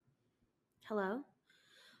Hello?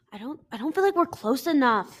 I don't feel like we're close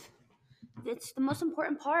enough. It's the most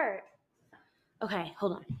important part. Okay,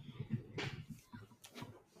 hold on.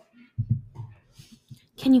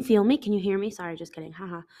 Can you feel me? Can you hear me? Sorry, just kidding.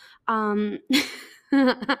 Haha. Um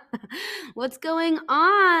What's going on?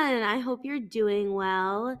 I hope you're doing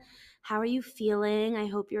well. How are you feeling? I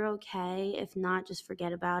hope you're okay. If not, just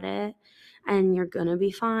forget about it and you're gonna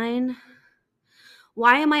be fine.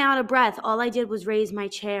 Why am I out of breath? All I did was raise my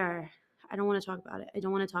chair. I don't want to talk about it. I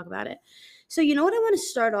don't want to talk about it. So, you know what I want to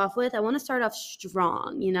start off with? I want to start off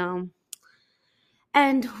strong.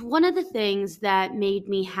 And one of the things that made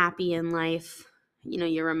me happy in life,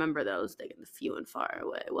 you remember those, they get the few and far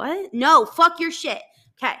away. What? No, fuck your shit.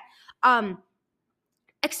 Okay. Um,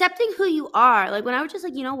 Accepting who you are. Like when I was just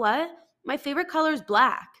like, you know what? My favorite color is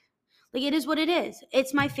black. Like it is what it is.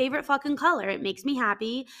 It's my favorite fucking color. It makes me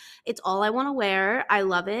happy. It's all I want to wear. I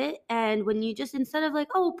love it. And when you just instead of like,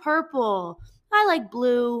 oh, purple, I like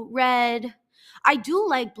blue, red. I do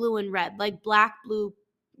like blue and red, like black, blue,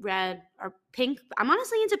 red, or pink. I'm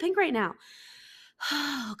honestly into pink right now.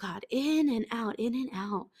 Oh God, in and out, in and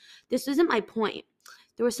out. This isn't my point.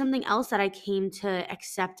 There was something else that I came to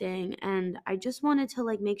accepting, and I just wanted to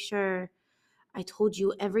like make sure I told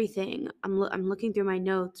you everything. I'm looking through my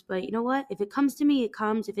notes, but you know what? If it comes to me, it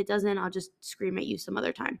comes. If it doesn't, I'll just scream at you some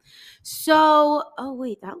other time. So, oh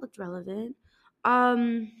wait, that looked relevant.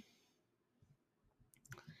 Um,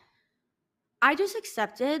 I just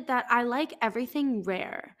accepted that I like everything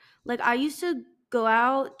rare. Like I used to go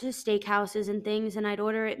out to steakhouses and things and I'd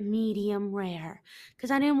order it medium rare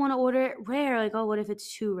because I didn't want to order it rare. Like, oh, what if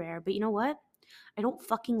it's too rare? But you know what? I don't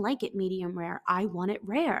fucking like it medium rare. I want it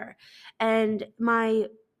rare. And I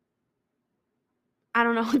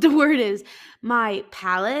don't know what the word is. My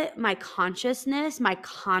palate, my consciousness, my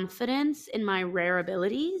confidence in my rare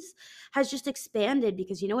abilities has just expanded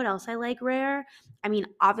because you know what else I like rare? I mean,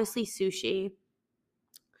 obviously sushi,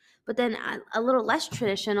 but then a little less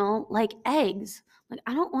traditional, like eggs. Like,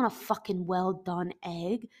 I don't want a fucking well done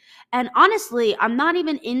egg. And honestly, I'm not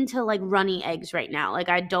even into like runny eggs right now. Like,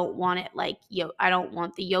 I don't want it like I don't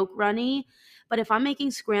want the yolk runny. But if I'm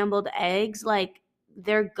making scrambled eggs, like,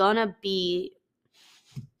 they're gonna be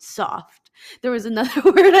soft. There was another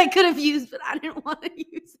word I could have used, but I didn't want to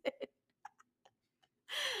use it.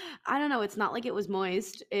 I don't know. It's not like it was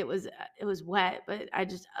moist. It was wet, but I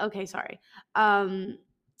just okay, sorry. Um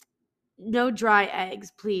no dry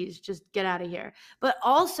eggs, please. Just get out of here. But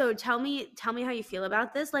also tell me how you feel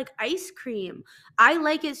about this. Like ice cream. I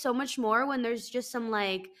like it so much more when there's just some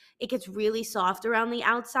like it gets really soft around the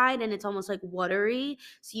outside and it's almost like watery.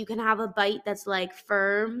 So you can have a bite that's like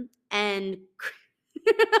firm and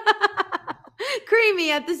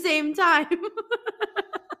creamy at the same time.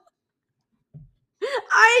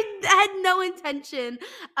 I had no intention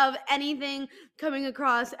of anything coming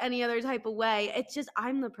across any other type of way. It's just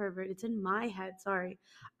I'm the pervert. It's in my head. Sorry.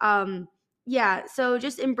 Um yeah, so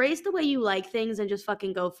just embrace the way you like things and just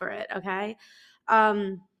fucking go for it, okay?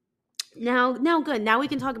 Um now good. Now we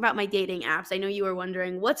can talk about my dating apps. I know you were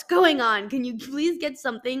wondering what's going on. Can you please get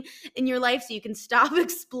something in your life so you can stop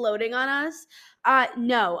exploding on us?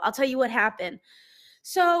 No, I'll tell you what happened.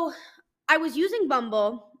 So I was using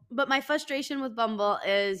Bumble, but my frustration with Bumble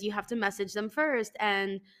is you have to message them first.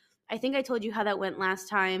 And I think I told you how that went last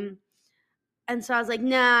time. And so I was like,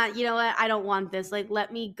 nah, you know what? I don't want this. Like,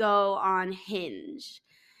 let me go on Hinge.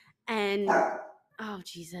 And oh,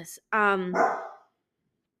 Jesus.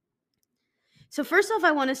 So first off,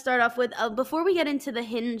 I want to start off with before we get into the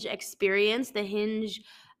Hinge experience, the Hinge.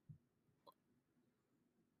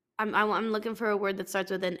 I'm looking for a word that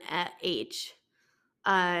starts with an H.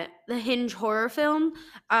 The Hinge horror film.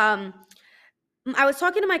 Um, I was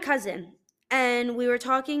talking to my cousin and we were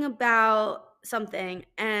talking about something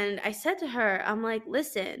and I said to her, I'm like,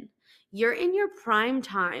 "Listen, you're in your prime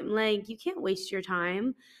time. Like you can't waste your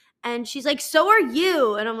time." And she's like, "So are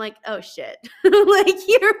you." And I'm like, "Oh shit." Like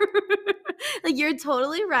you're like you're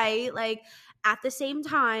totally right. Like at the same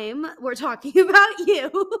time, we're talking about you.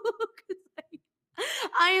 'Cause, like,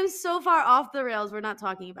 I am so far off the rails. We're not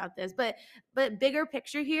talking about this. But bigger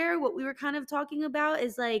picture here, what we were kind of talking about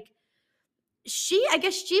is like I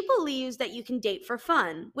guess she believes that you can date for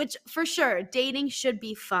fun, which for sure dating should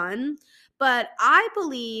be fun. But I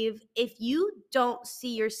believe if you don't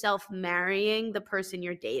see yourself marrying the person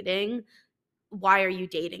you're dating, why are you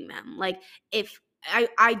dating them? Like if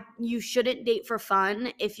you shouldn't date for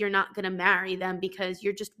fun if you're not going to marry them because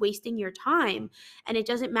you're just wasting your time. And it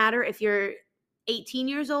doesn't matter if you're 18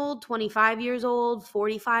 years old, 25 years old,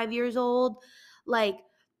 45 years old. Like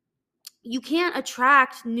you can't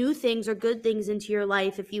attract new things or good things into your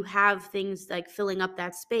life if you have things like filling up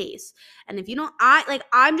that space. And if you don't,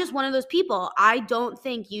 I'm just one of those people. I don't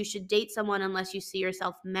think you should date someone unless you see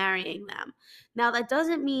yourself marrying them. Now, that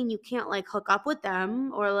doesn't mean you can't like hook up with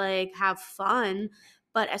them or like have fun.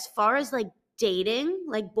 But as far as like dating,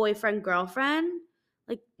 like boyfriend, girlfriend,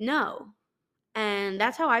 like no. And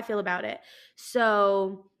that's how I feel about it.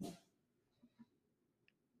 So,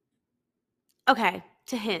 okay,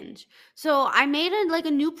 to Hinge. So I made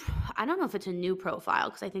a new, I don't know if it's a new profile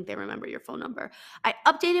because I think they remember your phone number. I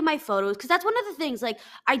updated my photos because that's one of the things. Like,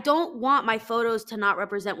 I don't want my photos to not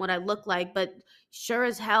represent what I look like, but sure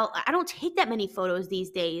as hell, I don't take that many photos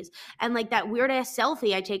these days. And like that weird ass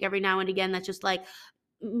selfie I take every now and again that's just like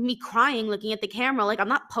me crying looking at the camera. Like, I'm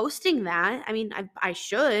not posting that. I mean, I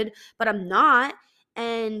should, but I'm not.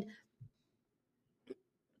 And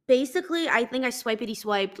basically, I think I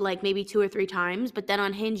swiped like maybe 2 or 3 times, but then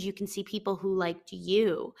on Hinge, you can see people who liked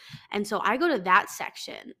you. And so I go to that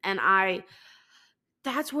section and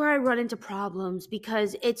that's where I run into problems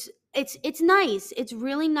because it's nice. It's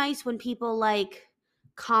really nice when people like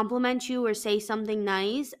compliment you or say something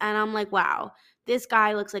nice and I'm like, "Wow, this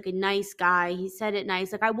guy looks like a nice guy. He said it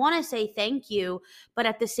nice." Like I want to say thank you, but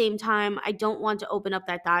at the same time, I don't want to open up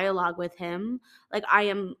that dialogue with him. Like I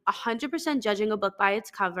am 100% judging a book by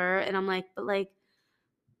its cover and I'm like, "But like,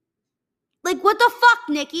 what the fuck,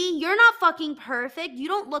 Nikki? You're not fucking perfect. You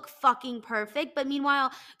don't look fucking perfect. But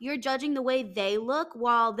meanwhile, you're judging the way they look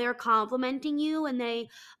while they're complimenting you and they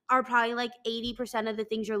are probably like 80% of the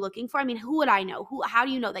things you're looking for. I mean, who would I know? How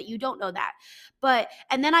do you know that? You don't know that.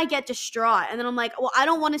 And then I get distraught and then I'm like, well, I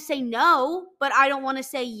don't want to say no, but I don't want to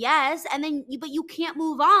say yes. And then, but you can't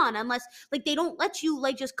move on unless like they don't let you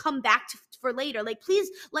like just come back for later. Like, please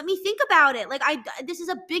let me think about it. Like, this is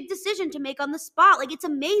a big decision to make on the spot. Like, it's a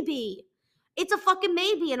maybe. It's a fucking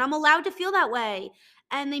maybe, and I'm allowed to feel that way.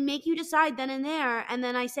 And they make you decide then and there, and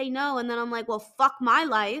then I say no, and then I'm like, well, fuck my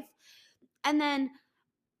life. And then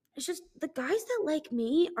it's just the guys that like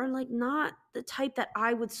me are like not the type that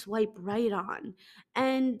I would swipe right on.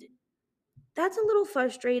 And that's a little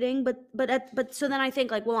frustrating, but so then I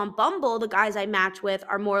think like, well, on Bumble, the guys I match with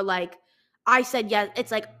are more like I said yes.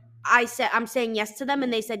 It's like I'm saying yes to them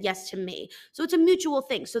and they said yes to me. So it's a mutual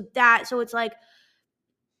thing. So it's like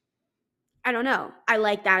I don't know. I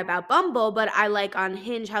like that about Bumble, but I like on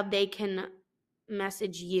Hinge how they can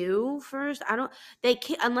message you first. I don't they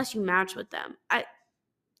can't unless you match with them. I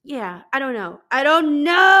don't know. I don't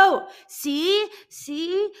know. See?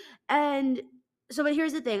 And so but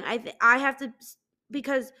here's the thing. I have to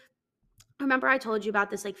because remember I told you about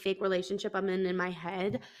this like fake relationship I'm in my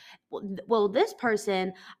head. Well, this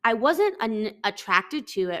person I wasn't attracted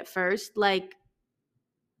to at first. Like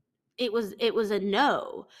it was a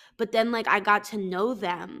no, but then like I got to know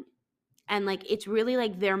them and like it's really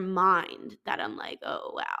like their mind that I'm like,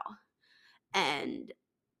 oh wow. And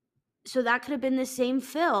so that could have been the same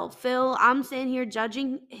Phil, I'm sitting here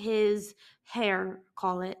judging his hair,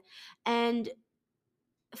 call it, and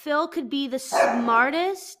Phil could be the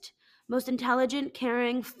smartest, most intelligent,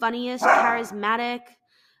 caring, funniest, charismatic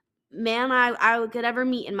man I could ever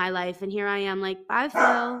meet in my life, and here I am like, bye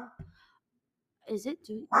Phil. Is it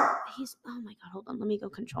do he's oh my god, hold on, let me go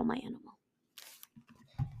control my animal.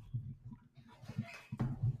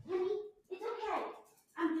 Honey, it's okay.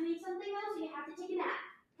 I'm doing something else, so you have to take a nap.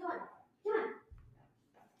 Come on, come on.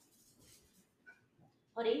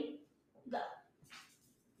 Buddy, go.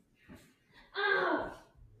 Oh,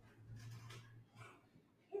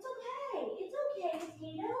 it's okay. It's okay,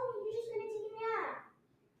 Mosquito. You're just gonna take a nap.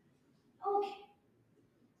 Okay.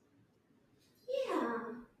 Yeah,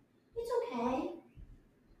 it's okay.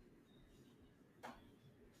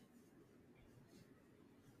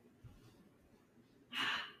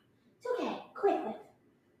 It's okay. Quick.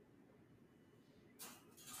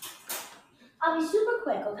 I'll be super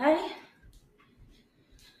quick, okay?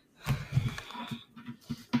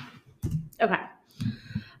 Okay.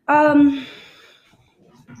 Um.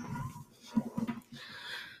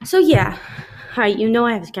 So yeah. All right. You know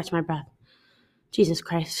I have to catch my breath. Jesus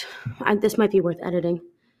Christ. This might be worth editing.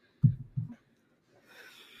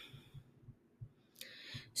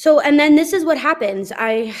 So, and then this is what happens.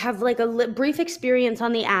 I have like a brief experience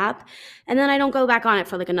on the app, and then I don't go back on it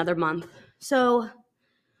for like another month. So,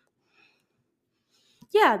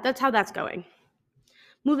 yeah, that's how that's going.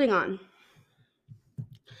 Moving on.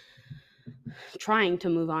 Trying to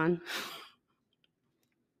move on.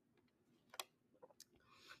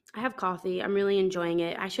 I have coffee. I'm really enjoying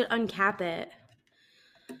it. I should uncap it.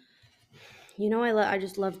 You know, I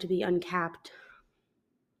just love to be uncapped.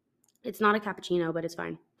 It's not a cappuccino, but it's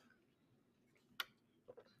fine.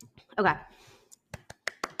 Okay.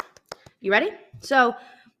 You ready? So,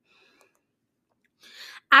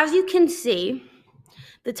 as you can see,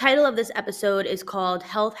 the title of this episode is called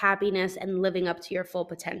Health, Happiness, and Living Up to Your Full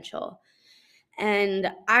Potential.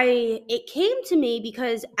 And it came to me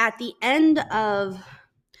because at the end of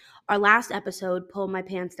our last episode, Pull My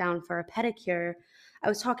Pants Down for a Pedicure, I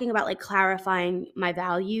was talking about like clarifying my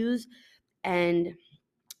values and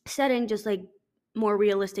setting just like more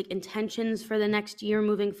realistic intentions for the next year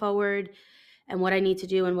moving forward, and what I need to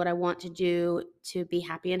do and what I want to do to be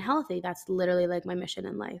happy and healthy. That's literally like my mission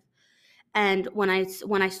in life. And when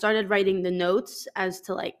I started writing the notes as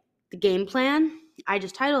to like the game plan, I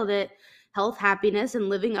just titled it Health, Happiness, and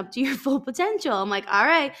Living Up to Your Full Potential. I'm like, all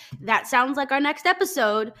right, that sounds like our next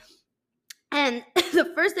episode. And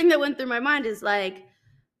the first thing that went through my mind is like,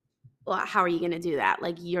 well, how are you going to do that?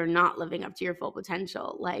 Like, you're not living up to your full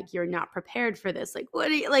potential. Like, you're not prepared for this. Like, what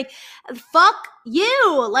are you, like, fuck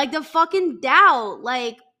you. Like, the fucking doubt.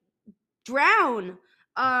 Like, drown.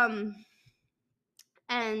 And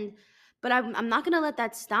but I'm not gonna let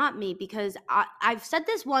that stop me, because I've said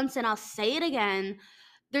this once and I'll say it again.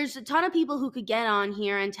 There's a ton of people who could get on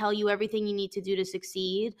here and tell you everything you need to do to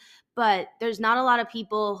succeed, but there's not a lot of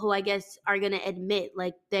people who I guess are gonna admit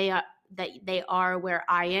like that they are where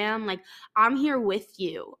I am. Like, I'm here with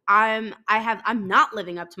you. I'm not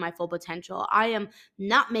living up to my full potential. I am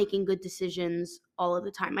not making good decisions all of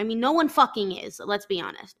the time. I mean, no one fucking is, let's be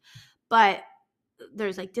honest. But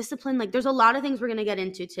there's like discipline, like there's a lot of things we're going to get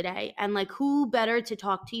into today, and like who better to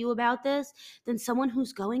talk to you about this than someone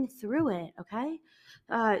who's going through it. Okay.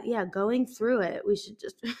 Yeah, going through it, we should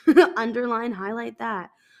just underline, highlight that.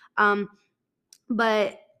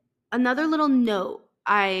 But another little note,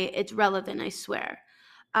 it's relevant, I swear.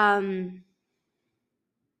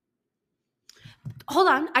 Hold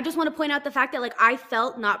on, I just want to point out the fact that like I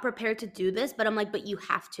felt not prepared to do this, but I'm like, but you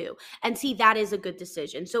have to. And see, that is a good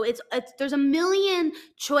decision. So it's there's a million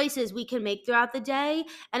choices we can make throughout the day,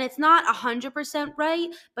 and it's not 100% right,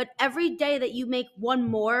 but every day that you make one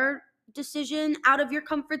more decision out of your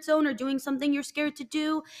comfort zone or doing something you're scared to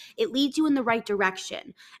do, it leads you in the right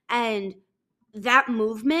direction. And that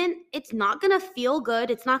movement, it's not gonna feel good,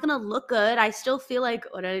 it's not gonna look good. I still feel like,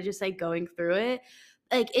 what did I just say, going through it,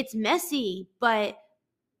 like it's messy, but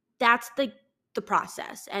that's the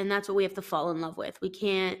process, and that's what we have to fall in love with. We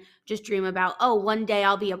can't just dream about, oh, one day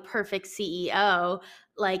I'll be a perfect CEO.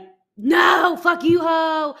 Like, no, fuck you,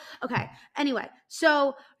 ho. Okay, anyway,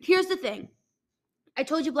 so here's the thing. I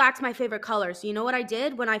told you black's my favorite color. So you know what I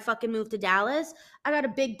did when I fucking moved to Dallas? I got a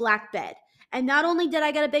big black bed. And not only did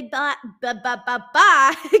I get a big I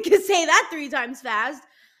can say that 3 times fast.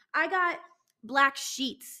 I got black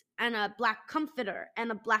sheets and a black comforter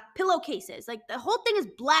and a black pillowcases. Like, the whole thing is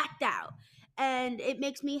blacked out, and it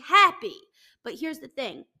makes me happy. But here's the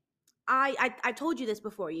thing. I told you this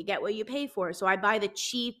before. You get what you pay for. So I buy the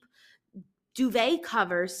cheap duvet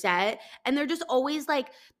cover set, and they're just always like,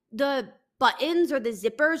 the buttons or the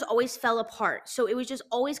zippers always fell apart. So it was just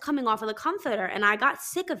always coming off of the comforter, and I got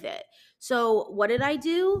sick of it. So what did I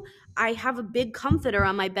do? I have a big comforter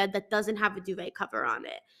on my bed that doesn't have a duvet cover on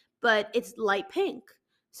it, but it's light pink.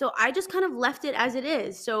 So I just kind of left it as it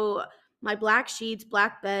is. So my black sheets,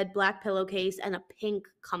 black bed, black pillowcase, and a pink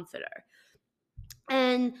comforter.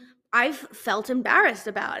 And I've felt embarrassed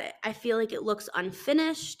about it. I feel like it looks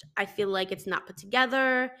unfinished. I feel like it's not put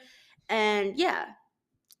together. And yeah,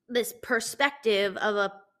 this perspective of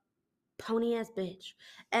a pony ass bitch.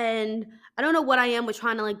 And I don't know what I am with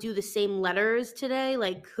trying to like do the same letters today.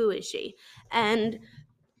 Like, who is she? And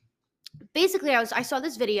basically I saw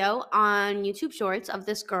this video on YouTube Shorts of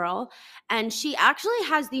this girl, and she actually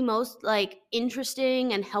has the most like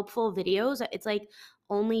interesting and helpful videos. It's like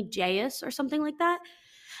Only Jayus or something like that.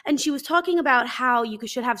 And she was talking about how you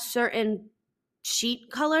should have certain sheet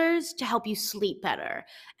colors to help you sleep better.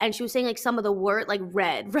 And she was saying like some of the word, like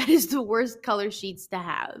red is the worst color sheets to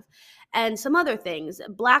have. And some other things,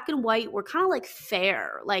 black and white were kind of like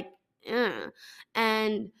fair, like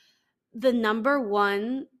and the number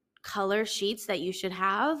one color sheets that you should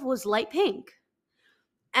have was light pink.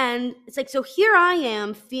 And it's like, so here I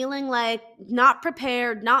am feeling like not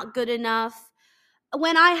prepared, not good enough,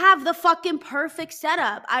 when I have the fucking perfect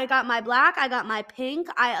setup. I got my black, I got my pink,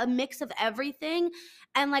 a mix of everything,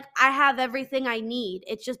 and like I have everything I need.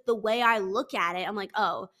 It's just the way I look at it, I'm like,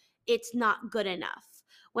 oh, it's not good enough.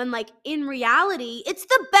 When like in reality, it's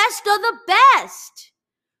the best of the best.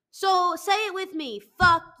 So say it with me.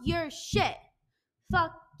 Fuck your shit.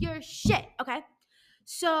 Fuck your shit. Okay?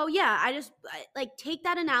 So yeah, like take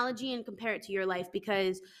that analogy and compare it to your life,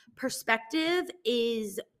 because perspective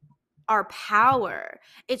is our power.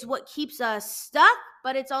 It's what keeps us stuck,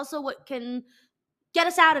 but it's also what can get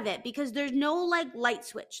us out of it, because there's no like light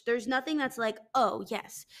switch. There's nothing that's like, oh,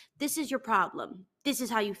 yes, this is your problem. This is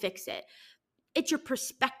how you fix it. It's your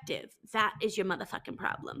perspective. That is your motherfucking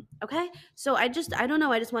problem. Okay? So I don't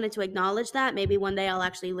know. I just wanted to acknowledge that. Maybe one day I'll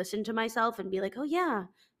actually listen to myself and be like, oh, yeah,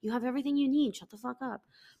 you have everything you need. Shut the fuck up.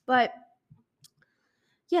 But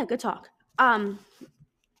yeah, good talk. All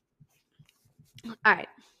right.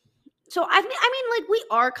 So I mean, like, we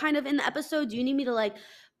are kind of in the episode. Do you need me to like?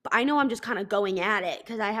 I know I'm just kind of going at it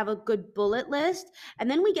because I have a good bullet list, and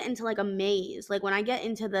then we get into like a maze. Like when I get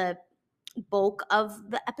into the bulk of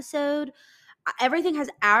the episode, everything has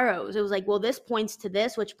arrows. It was like, well, this points to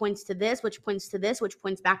this, which points to this, which points to this, which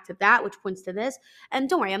points back to that, which points to this. And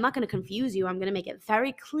don't worry, I'm not going to confuse you. I'm going to make it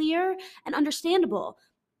very clear and understandable.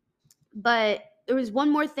 But there was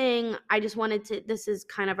one more thing I just wanted to, this is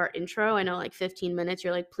kind of our intro. I know, like 15 minutes,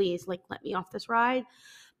 you're like, please, like, let me off this ride.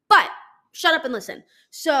 But shut up and listen.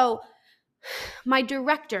 So my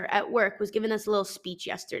director at work was giving us a little speech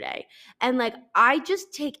yesterday. And like, I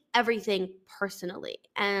just take everything personally.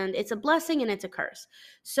 And it's a blessing and it's a curse.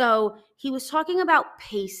 So he was talking about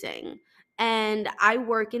pacing. And I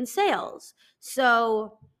work in sales.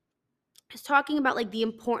 So he's talking about like the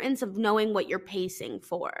importance of knowing what you're pacing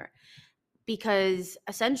for. Because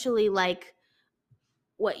essentially, like,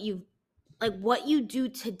 what you do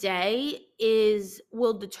today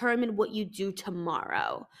will determine what you do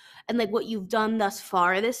tomorrow. And like what you've done thus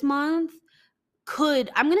far this month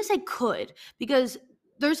I'm going to say could, because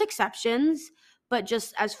there's exceptions, but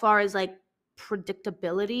just as far as like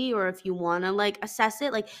predictability, or if you want to like assess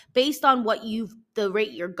it, like based on the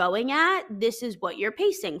rate you're going at, this is what you're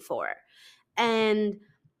pacing for. And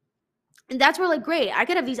that's where, like, great, I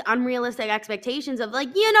could have these unrealistic expectations of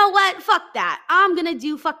like, you know what, fuck that, I'm gonna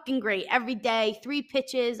do fucking great every day, 3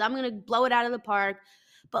 pitches, I'm gonna blow it out of the park.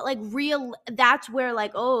 But like, that's where,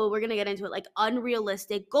 like, oh, we're gonna get into it, like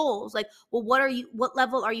unrealistic goals. Like, well, what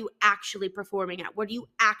level are you actually performing at? What are you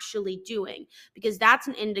actually doing? Because that's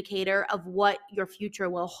an indicator of what your future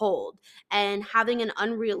will hold. And having an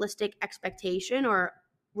unrealistic expectation, or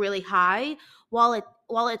really high, while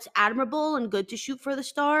it's admirable and good to shoot for the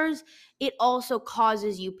stars, it also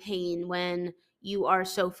causes you pain when you are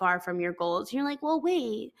so far from your goals. You're like, well,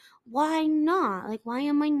 wait, why not? Like, why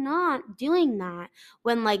am I not doing that?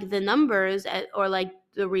 When like the numbers or like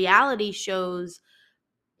the reality shows,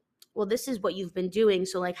 well, this is what you've been doing.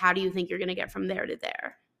 So like, how do you think you're going to get from there to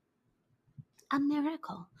there? A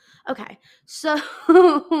miracle. Okay.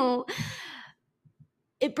 So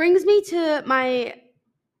it brings me to my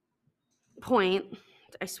point,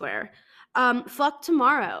 I swear. Fuck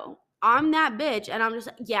tomorrow. I'm that bitch, and I'm just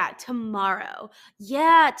like, yeah, tomorrow.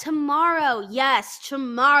 Yeah, tomorrow. Yes,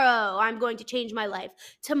 tomorrow I'm going to change my life.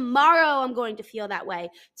 Tomorrow I'm going to feel that way.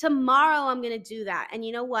 Tomorrow I'm going to do that. And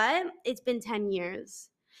you know what? It's been 10 years.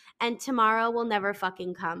 And tomorrow will never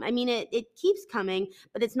fucking come. I mean, it keeps coming,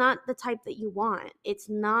 but it's not the type that you want. It's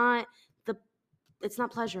not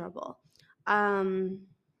pleasurable.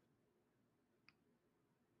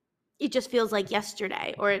 It just feels like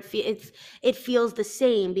yesterday, or it feels the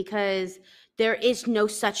same, because there is no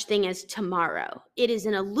such thing as tomorrow. It is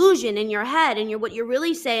an illusion in your head, and what you're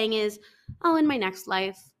really saying is, oh, in my next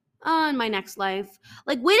life. Oh, in my next life.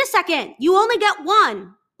 Like, wait a second, you only get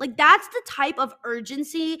one. Like, that's the type of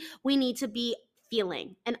urgency we need to be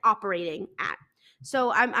feeling and operating at.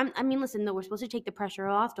 So I mean, listen, no, we're supposed to take the pressure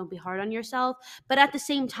off. Don't be hard on yourself. But at the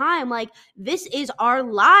same time, like, this is our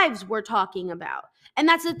lives we're talking about. And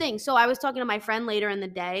that's the thing. So I was talking to my friend later in the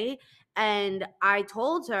day, and I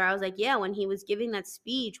told her, I was like, yeah, when he was giving that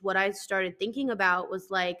speech, what I started thinking about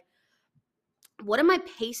was like, what am I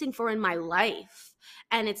pacing for in my life?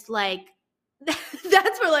 And it's like,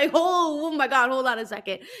 that's where like, oh my God, hold on a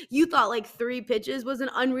second. You thought like 3 pitches was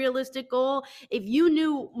an unrealistic goal. If you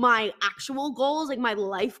knew my actual goals, like my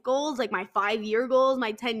life goals, like my 5-year goals,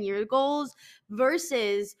 my 10-year goals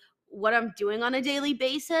versus what I'm doing on a daily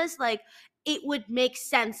basis, like, it would make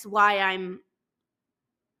sense why I'm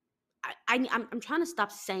trying to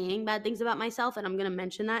stop saying bad things about myself, and I'm going to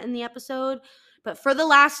mention that in the episode. But for the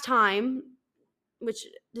last time, which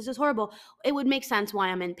this is horrible, it would make sense why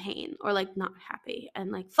I'm in pain or like not happy.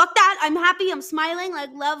 And like, fuck that. I'm happy. I'm smiling. Like,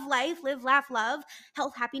 love life, live, laugh, love,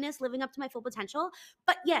 health, happiness, living up to my full potential.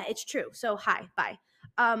 But yeah, it's true. So hi, bye.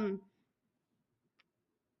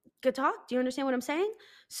 Good talk. Do you understand what I'm saying?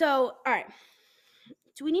 So, all right.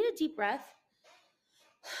 Do we need a deep breath?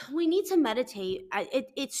 We need to meditate.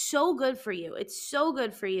 It's so good for you. It's so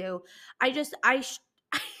good for you. I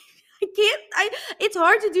It's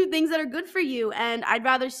hard to do things that are good for you. And I'd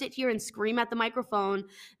rather sit here and scream at the microphone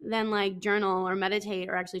than like journal or meditate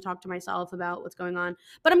or actually talk to myself about what's going on.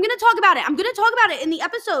 But I'm going to talk about it. I'm going to talk about it in the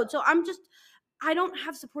episode. So I don't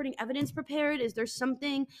have supporting evidence prepared. Is there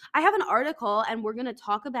something? I have an article and we're going to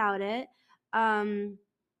talk about it.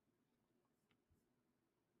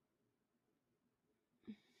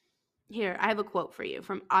 Here, I have a quote for you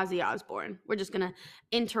from Ozzy Osbourne. We're just going to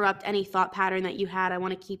interrupt any thought pattern that you had. I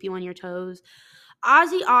want to keep you on your toes.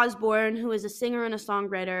 Ozzy Osbourne, who is a singer and a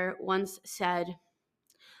songwriter, once said,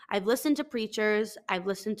 "I've listened to preachers, I've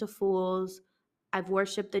listened to fools, I've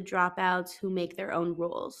worshiped the dropouts who make their own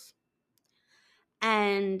rules."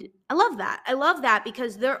 And I love that. I love that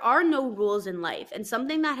because there are no rules in life. And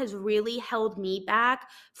something that has really held me back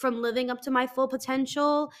from living up to my full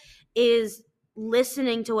potential is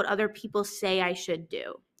listening to what other people say I should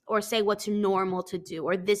do, or say what's normal to do,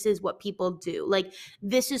 or this is what people do. Like,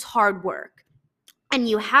 this is hard work. And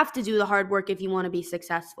you have to do the hard work if you want to be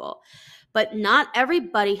successful. But not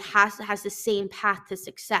everybody has the same path to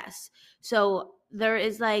success. So there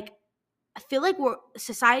is like, I feel like we're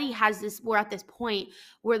at this point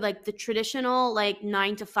where like the traditional like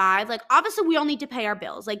 9 to 5, like obviously we all need to pay our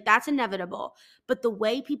bills. Like that's inevitable. But the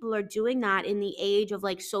way people are doing that in the age of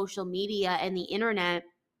like social media and the internet,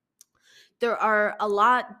 there are a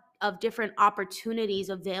lot of different opportunities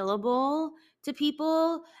available to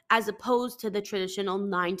people as opposed to the traditional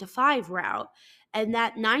 9 to 5 route. And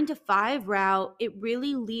that 9 to 5 route, it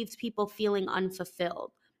really leaves people feeling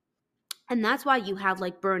unfulfilled. And that's why you have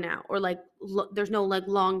like burnout, or like there's no like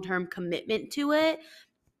long-term commitment to it.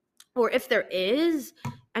 Or if there is,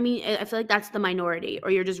 I mean, I feel like that's the minority,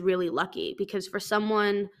 or you're just really lucky, because for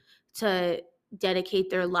someone to dedicate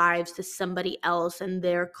their lives to somebody else and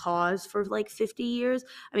their cause for like 50 years,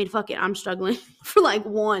 I mean, fuck it, I'm struggling for like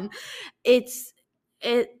one. It's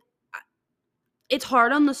it it's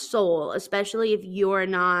hard on the soul, especially if you're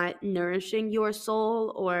not nourishing your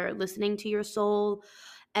soul or listening to your soul.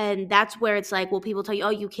 And that's where it's like, well, people tell you, oh,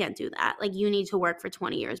 you can't do that. Like, you need to work for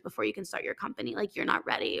 20 years before you can start your company. Like, you're not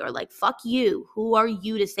ready. Or like, fuck you. Who are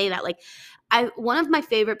you to say that? Like, one of my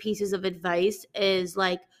favorite pieces of advice is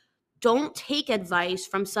like, don't take advice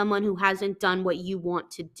from someone who hasn't done what you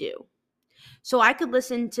want to do. So I could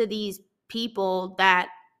listen to these people that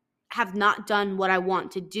have not done what I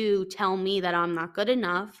want to do tell me that I'm not good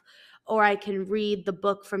enough. Or I can read the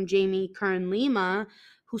book from Jamie Kern Lima,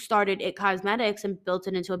 who started It Cosmetics and built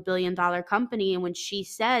it into $1 billion company. And when she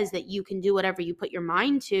says that you can do whatever you put your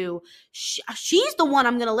mind to, she's the one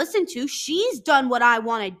I'm going to listen to. She's done what I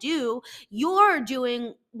want to do. You're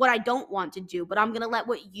doing what I don't want to do, but I'm going to let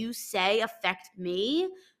what you say affect me?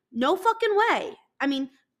 No fucking way. I mean,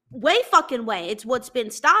 way fucking way. It's what's been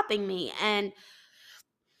stopping me. And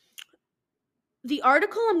the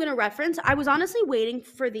article I'm going to reference, I was honestly waiting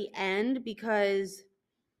for the end because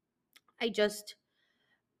I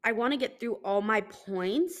want to get through all my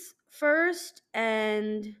points first.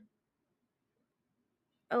 And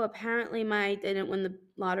apparently I didn't win the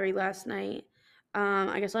lottery last night.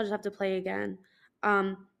 I guess I'll just have to play again.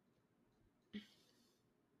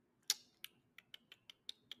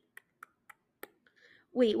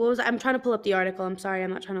 Wait, what was I'm trying to pull up the article. I'm sorry, I'm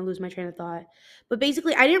not trying to lose my train of thought. But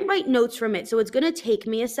basically, I didn't write notes from it, so it's going to take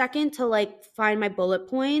me a second to like find my bullet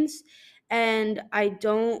points, and I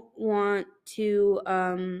don't want to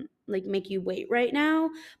like make you wait right now.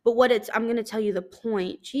 But I'm going to tell you the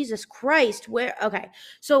point. Jesus Christ, where okay.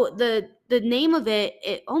 So the name of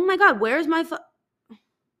it, oh my god, where's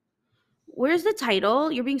the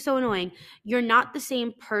title? You're being so annoying. You're not the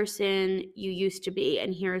same person you used to be,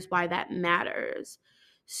 and here's why that matters.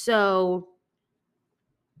 So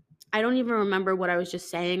I don't even remember what I was just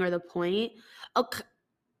saying or the point. Okay.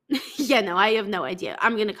 Yeah, no, I have no idea.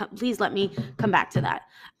 Please let me come back to that.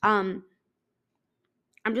 I'm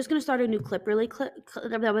just going to start a new clip really quick.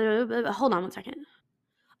 Hold on one second.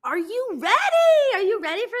 Are you ready? Are you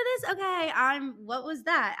ready for this? Okay, what was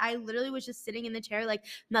that? I literally was just sitting in the chair like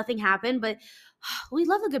nothing happened, but we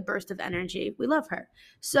love a good burst of energy. We love her.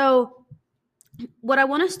 So what I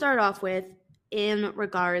want to start off with in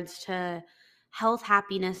regards to health,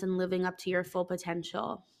 happiness, and living up to your full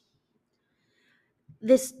potential,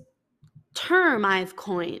 this term I've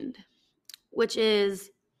coined, which is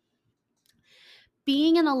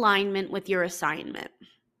being in alignment with your assignment.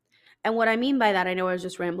 And what I mean by that, I know I was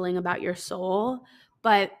just rambling about your soul,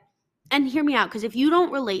 and hear me out, because if you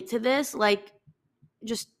don't relate to this, like,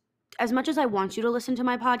 just as much as I want you to listen to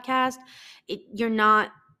my podcast,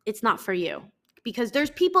 it's not for you. because there's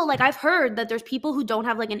people, like, I've heard that there's people who don't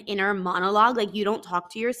have like an inner monologue, like you don't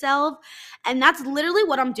talk to yourself, and that's literally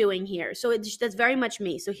what I'm doing here. So that's very much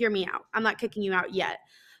me. So hear me out. I'm not kicking you out yet.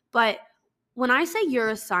 But when I say your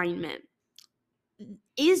assignment,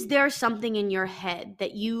 is there something in your head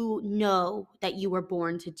that you know that you were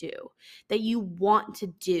born to do, that you want to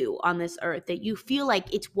do on this earth, that you feel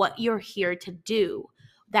like it's what you're here to do,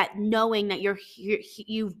 that knowing that you're here,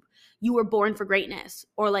 you were born for greatness,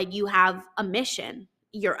 or like you have a mission,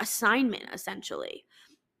 your assignment essentially.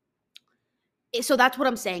 So that's what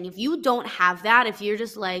I'm saying. If you don't have that, if you're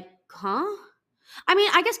just like, huh? I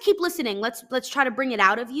mean, I guess keep listening. Let's try to bring it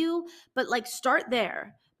out of you, but like start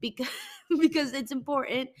there, because because it's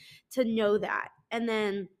important to know that. And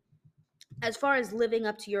then as far as living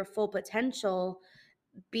up to your full potential,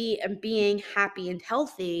 being happy and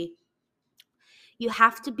healthy, you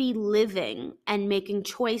have to be living and making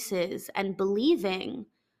choices and believing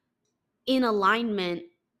in alignment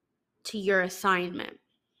to your assignment.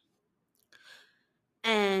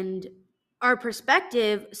 And our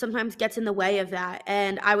perspective sometimes gets in the way of that.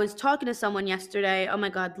 And I was talking to someone yesterday, oh my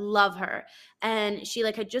God, love her. And she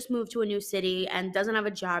like had just moved to a new city and doesn't have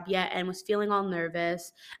a job yet and was feeling all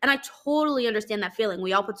nervous. And I totally understand that feeling.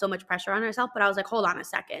 We all put so much pressure on ourselves, but I was like, hold on a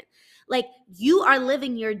second. Like, you are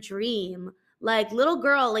living your dream. Like, little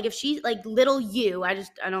girl, like if she, like little you, I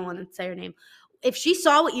don't want to say her name. If she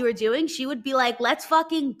saw what you were doing, she would be like, let's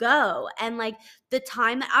fucking go. And like, the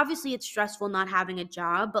time that, obviously it's stressful not having a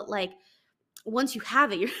job, but like once you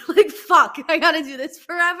have it, you're like, fuck, I gotta do this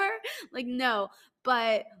forever. Like, no.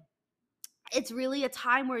 But it's really a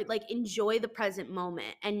time where like enjoy the present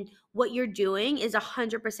moment, and what you're doing is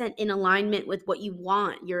 100% in alignment with what you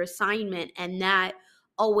want, your assignment, and that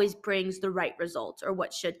always brings the right results, or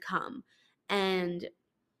what should come. And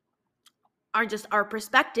our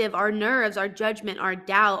perspective, our nerves, our judgment, our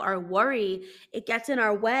doubt, our worry, it gets in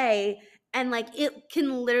our way, and like it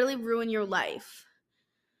can literally ruin your life.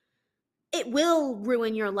 It will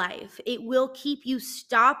ruin your life. It will keep you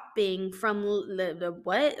stopping from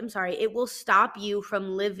what? I'm sorry. It will stop you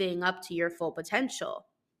from living up to your full potential.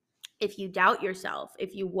 If you doubt yourself,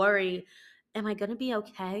 if you worry, am I going to be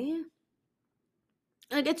okay?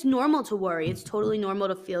 Like, it's normal to worry. It's totally normal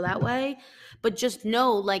to feel that way. But just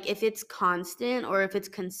know, like, if it's constant or if it's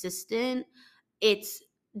consistent,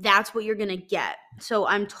 that's what you're going to get. So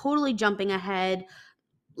I'm totally jumping ahead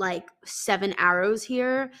like 7 arrows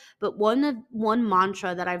here, but one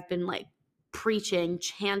mantra that I've been like preaching,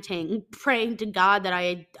 chanting, praying to God that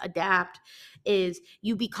I adapt is,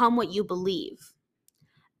 you become what you believe.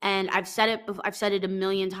 And I've said it a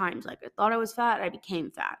million times. Like, I thought I was fat, I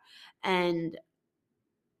became fat. And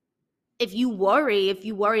if you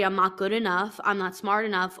worry I'm not good enough, I'm not smart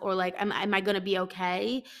enough, or like am I going to be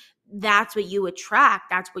okay, that's what you attract,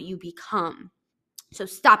 that's what you become. So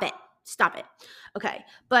stop it. Okay.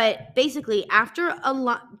 But basically, after a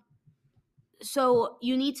lot, so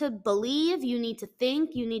you need to believe, you need to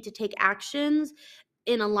think, you need to take actions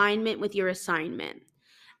in alignment with your assignment.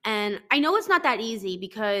 And I know it's not that easy,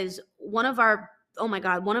 because one of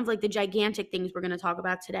like the gigantic things we're going to talk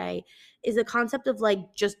about today is the concept of like,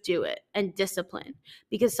 just do it, and discipline.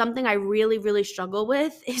 Because something I really, really struggle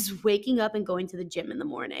with is waking up and going to the gym in the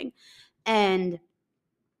morning. And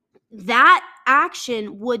that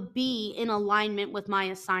action would be in alignment with my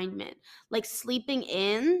assignment. Like, sleeping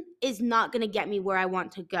in is not going to get me where I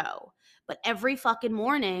want to go. But every fucking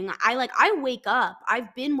morning, I wake up.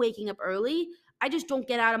 I've been waking up early. I just don't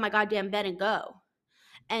get out of my goddamn bed and go.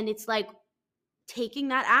 And it's like, taking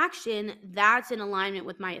that action, that's in alignment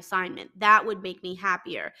with my assignment. That would make me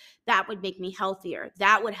happier. That would make me healthier.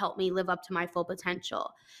 That would help me live up to my full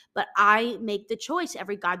potential. But I make the choice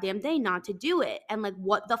every goddamn day not to do it. And like,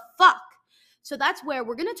 what the fuck? So that's where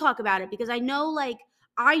we're going to talk about it, because I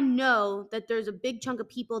know that there's a big chunk of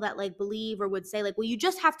people that like believe or would say like, well, you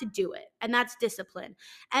just have to do it. And that's discipline.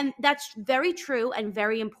 And that's very true and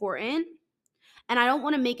very important. And I don't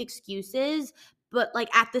want to make excuses, but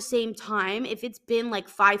like at the same time, if it's been like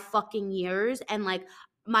 5 fucking years and like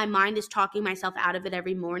my mind is talking myself out of it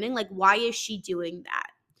every morning, like, why is she doing that?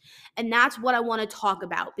 And that's what I want to talk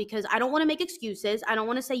about, because I don't want to make excuses. I don't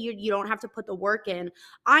want to say you don't have to put the work in.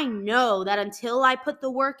 I know that until I put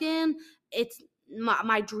the work in, it's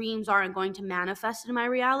my dreams aren't going to manifest in my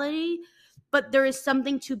reality. But there is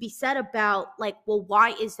something to be said about like, well,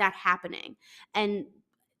 why is that happening? And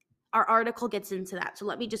our article gets into that. So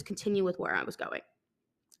let me just continue with where I was going.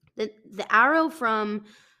 The arrow from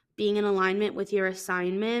being in alignment with your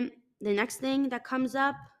assignment, the next thing that comes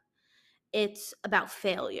up, it's about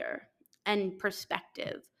failure and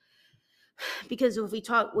perspective. Because if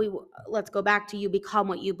let's go back to you become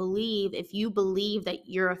what you believe. If you believe that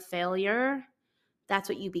you're a failure, that's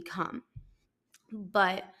what you become.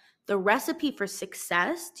 But the recipe for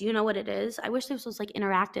success, do you know what it is? I wish this was like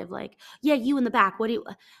interactive, like, yeah, you in the back. What do you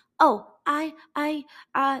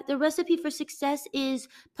the recipe for success is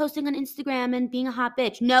posting on Instagram and being a hot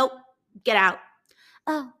bitch. Nope. Get out.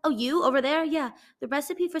 Oh, you over there? Yeah. The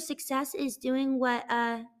recipe for success is doing what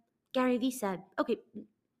Gary Vee said. Okay,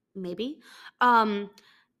 maybe. Yeah,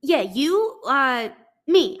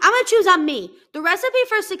 me. I'm gonna choose on me. The recipe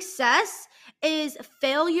for success is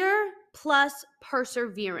failure plus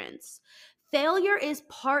perseverance. Failure is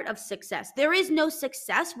part of success. There is no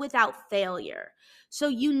success without failure. So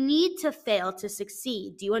you need to fail to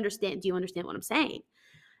succeed. Do you understand? Do you understand what I'm saying?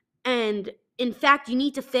 And in fact, you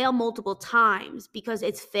need to fail multiple times because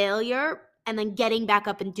it's failure and then getting back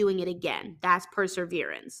up and doing it again. That's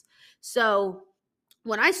perseverance. So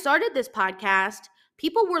when I started this podcast,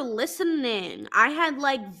 people were listening. I had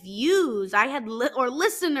like views, or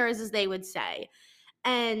listeners, as they would say.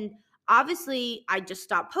 And obviously, I just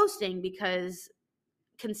stopped posting because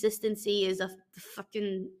consistency is a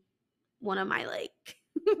fucking one of my like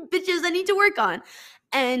bitches I need to work on.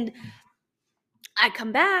 And I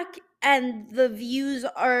come back and the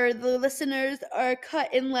listeners are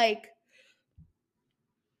cut in like,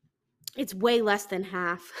 it's way less than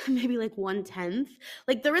half, maybe like 1/10.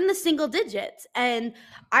 Like they're in the single digits. And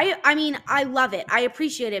I mean, I love it. I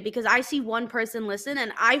appreciate it because I see one person listen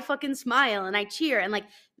and I fucking smile and I cheer. And like,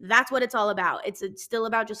 that's what it's all about. It's still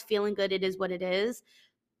about just feeling good. It is what it is.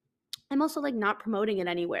 I'm also like not promoting it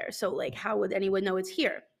anywhere. So like, how would anyone know it's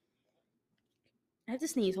here? I have to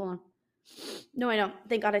sneeze. Hold on. No, I don't.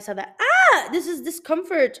 Thank God I said that. This is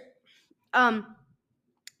discomfort.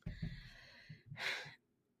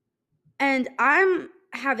 And I'm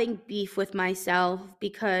having beef with myself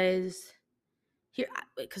because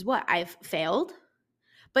what? I've failed.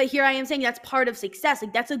 But here I am saying that's part of success.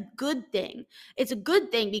 Like, that's a good thing. It's a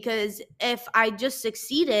good thing because if I just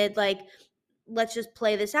succeeded, like, let's just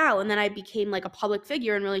play this out, and then I became like a public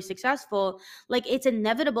figure and really successful, like, it's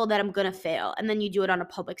inevitable that I'm gonna fail. And then you do it on a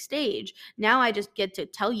public stage. Now I just get to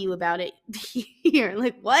tell you about it here.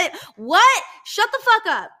 Like, what? Shut the fuck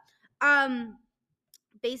up.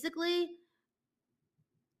 Basically,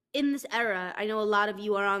 in this era, I know a lot of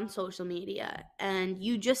you are on social media and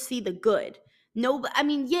you just see the good. No, I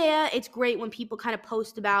mean, yeah, it's great when people kind of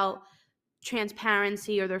post about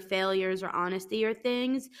transparency or their failures or honesty or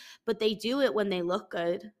things, but they do it when they look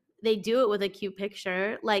good. They do it with a cute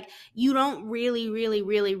picture. Like, you don't really, really,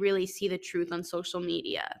 really, really see the truth on social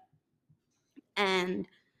media. And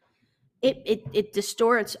it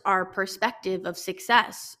distorts our perspective of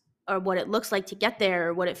success, or what it looks like to get there,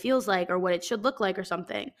 or what it feels like, or what it should look like, or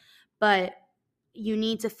something. But you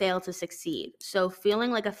need to fail to succeed. So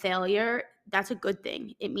feeling like a failure, that's a good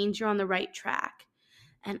thing. It means you're on the right track.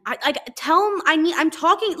 And I tell them, I'm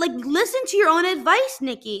talking, like, listen to your own advice,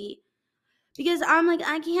 Nikki. Because I'm like,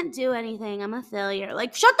 I can't do anything. I'm a failure.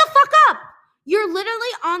 Like, shut the fuck up. You're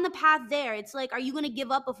literally on the path there. It's like, are you going to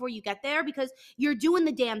give up before you get there? Because you're doing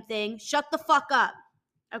the damn thing. Shut the fuck up.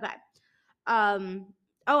 Okay. I'm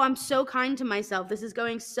so kind to myself. This is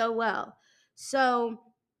going so well. So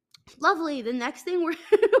lovely. The next thing we're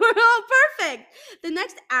all perfect. The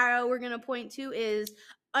next arrow we're going to point to is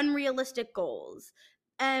unrealistic goals.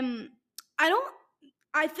 I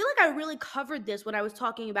feel like I really covered this when I was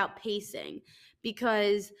talking about pacing,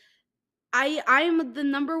 because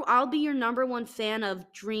I'll be your number one fan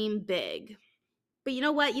of dream big. But you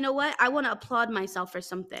know what? I want to applaud myself for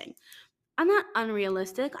something. I'm not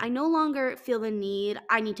unrealistic. I no longer feel the need.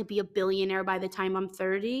 I need to be a billionaire by the time I'm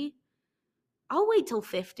 30. I'll wait till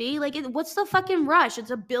 50. Like, what's the fucking rush? It's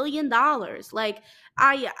 $1 billion. Like,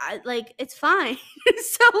 I like, it's fine.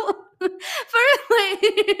 So, for like,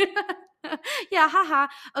 yeah, haha.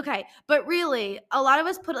 Okay, but really, a lot of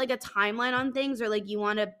us put like a timeline on things, or like, you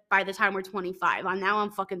want to by the time we're 25. Now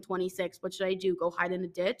I'm fucking 26. What should I do? Go hide in a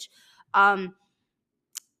ditch?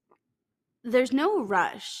 There's no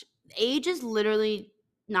rush. Age is literally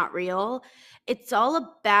not real. It's all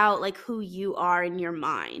about like who you are in your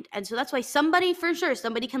mind. And so that's why somebody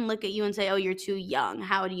can look at you and say, "Oh, you're too young.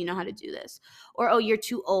 How do you know how to do this?" Or, "Oh, you're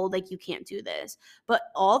too old, like you can't do this." But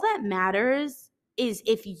all that matters is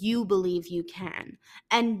if you believe you can,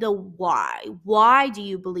 and the why. Why do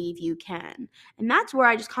you believe you can? And that's where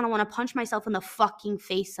I just kind of want to punch myself in the fucking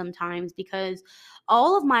face sometimes, because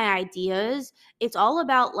all of my ideas, it's all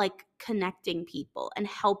about like connecting people and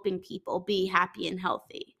helping people be happy and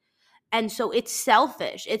healthy. And so it's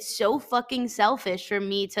selfish. It's so fucking selfish for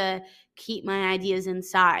me to keep my ideas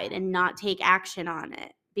inside and not take action on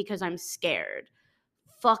it. because I'm scared.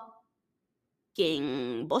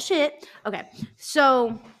 Fucking bullshit. Okay,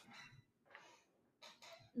 so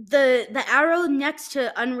the arrow next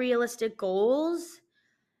to unrealistic goals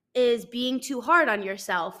is being too hard on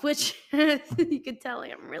yourself, which you could tell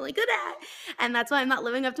I'm really good at, and that's why I'm not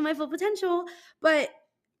living up to my full potential. But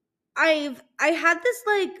I had this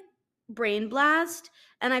like brain blast,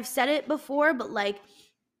 and I've said it before, but like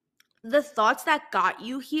the thoughts that got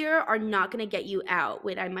you here are not going to get you out.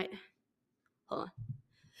 Wait, I might hold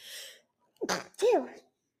on. Ew.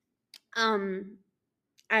 Um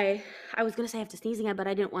I was gonna say I have to sneeze again, but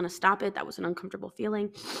I didn't want to stop it. That was an uncomfortable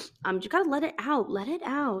feeling. You gotta let it out. Let it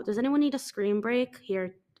out. Does anyone need a scream break?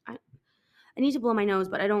 Here, I need to blow my nose,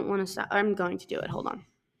 but I don't want to stop. I'm going to do it. Hold on.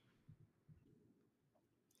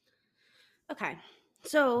 Okay,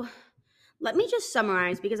 so let me just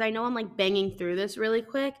summarize because I know I'm like banging through this really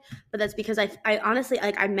quick, but that's because I honestly,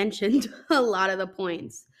 like I mentioned a lot of the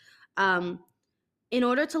points. In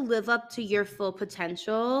order to live up to your full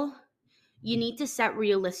potential, you need to set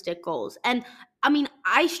realistic goals. And I mean,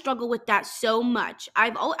 I struggle with that so much.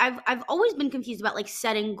 I've always been confused about like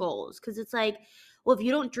setting goals because it's like, well, if you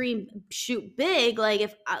don't dream, shoot big. Like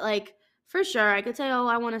if like for sure, I could say, oh,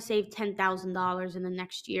 I want to save $10,000 in the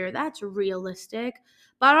next year. That's realistic.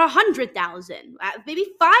 But 100,000, maybe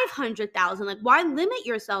 500,000. Like, why limit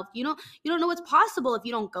yourself? You don't know what's possible if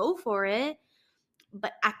you don't go for it.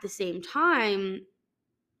 But at the same time,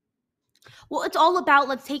 well, it's all about,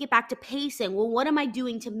 let's take it back to pacing. Well, what am I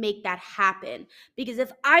doing to make that happen? Because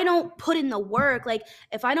if I don't put in the work, like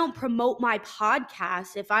if I don't promote my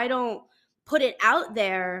podcast, if I don't put it out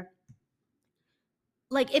there,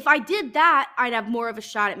 like if I did that, I'd have more of a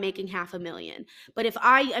shot at making 500,000. But if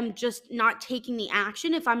I am just not taking the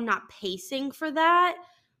action, if I'm not pacing for that,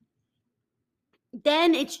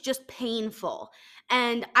 then it's just painful.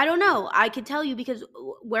 And I don't know. I could tell you because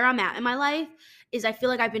where I'm at in my life is I feel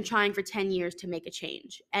like I've been trying for 10 years to make a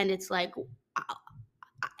change. And it's like,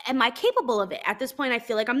 am I capable of it? At this point, I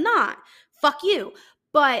feel like I'm not. Fuck you.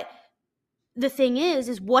 But the thing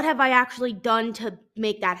is what have I actually done to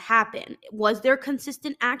make that happen? Was there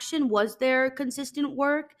consistent action? Was there consistent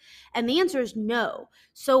work? And the answer is no.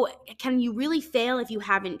 So can you really fail if you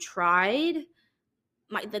haven't tried?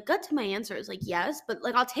 The gut to my answer is like yes, but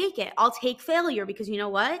like I'll take it. I'll take failure because you know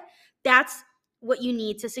what? That's what you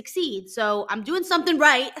need to succeed. So I'm doing something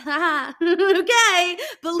right. Okay,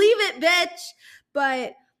 believe it, bitch.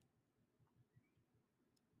 But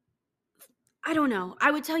I don't know.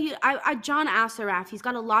 I would tell you, John Assaraf, he's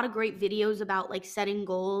got a lot of great videos about like setting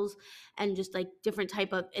goals and just like different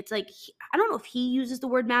type of. It's like I don't know if he uses the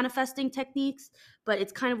word manifesting techniques, but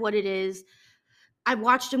it's kind of what it is. I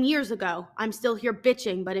watched him years ago. I'm still here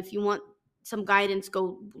bitching, but if you want some guidance,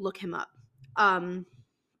 go look him up.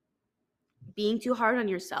 Being too hard on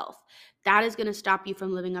yourself, that is going to stop you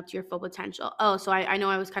from living up to your full potential. Oh, so I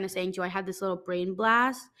know I was kind of saying to you, I had this little brain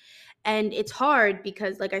blast, and it's hard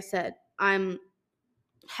because, like I said, I'm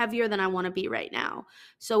heavier than I want to be right now.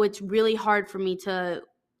 So it's really hard for me to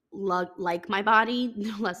like my body,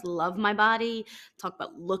 less love my body, talk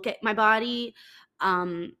about look at my body.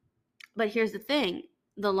 But here's the thing.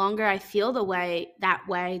 The longer I feel that way,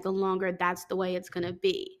 the longer that's the way it's going to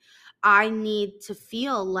be. I need to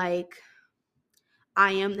feel like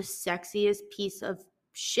I am the sexiest piece of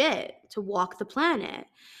shit to walk the planet.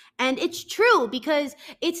 And it's true because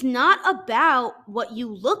it's not about what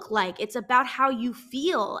you look like. It's about how you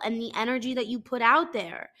feel and the energy that you put out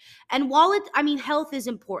there. And while health is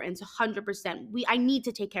important, it's 100%. I need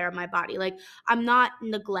to take care of my body. Like, I'm not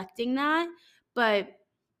neglecting that, but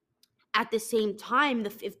at the same time,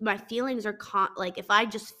 if my feelings are like, if I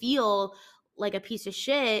just feel like a piece of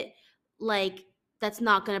shit, like that's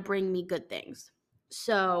not going to bring me good things.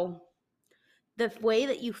 So the way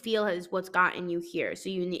that you feel is what's gotten you here. So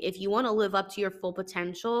if you want to live up to your full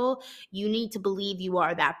potential, you need to believe you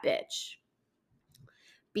are that bitch,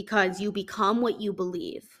 because you become what you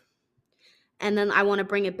believe. And then I want to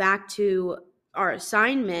bring it back to our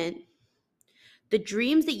assignment. The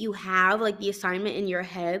dreams that you have, like the assignment in your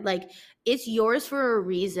head, like it's yours for a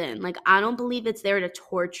reason. Like, I don't believe it's there to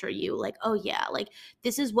torture you. Like, oh yeah, like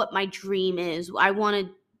this is what my dream is. I want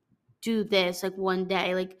to do this like one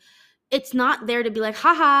day. Like, it's not there to be like,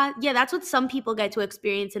 haha, yeah, that's what some people get to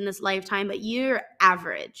experience in this lifetime, but you're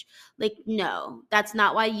average. Like, no, that's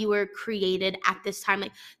not why you were created at this time.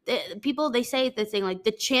 Like, they say this thing, like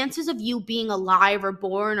the chances of you being alive or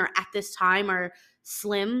born or at this time are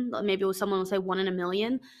slim. Maybe someone will say 1 in a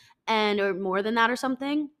million or more than that or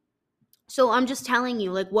something. So I'm just telling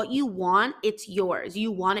you, like, what you want, it's yours.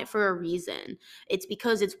 You want it for a reason. It's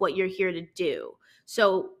because it's what you're here to do.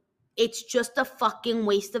 So it's just a fucking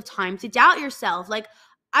waste of time to doubt yourself. Like,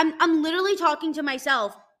 I'm literally talking to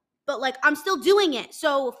myself, but like I'm still doing it.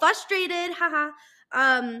 So frustrated, haha.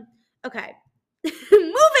 Okay.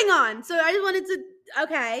 Moving on. So I just wanted to,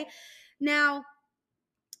 okay. Now,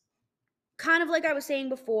 kind of like I was saying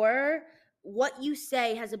before, what you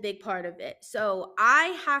say has a big part of it. So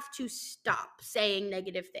I have to stop saying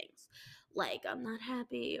negative things. Like, I'm not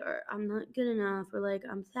happy, or I'm not good enough, or like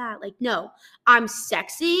I'm fat. Like, no, I'm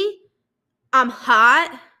sexy. I'm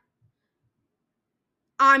hot.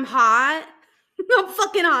 I'm hot. I'm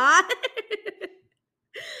fucking hot.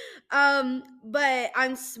 But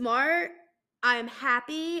I'm smart. I'm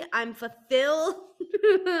happy. I'm fulfilled.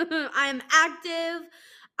 I'm active.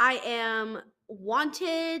 I am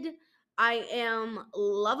wanted. I am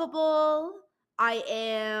lovable. I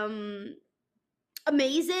am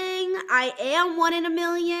amazing. I am one in a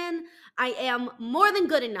million. I am more than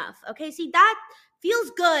good enough. Okay, see, that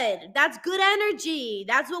feels good. That's good energy.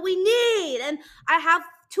 That's what we need. And I have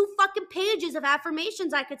 2 fucking pages of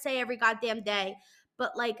affirmations I could say every goddamn day.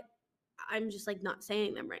 But like, I'm just like not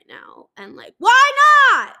saying them right now. And like, why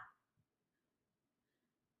not?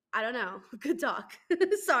 I don't know. Good talk.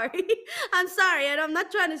 Sorry. I'm sorry. And I'm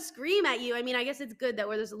not trying to scream at you. I mean, I guess it's good that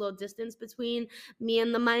where there's a little distance between me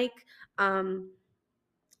and the mic.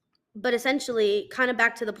 But essentially, kind of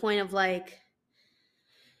back to the point of like,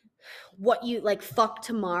 what you like, fuck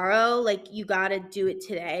tomorrow. Like, you got to do it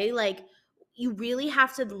today. Like, you really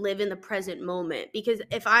have to live in the present moment, because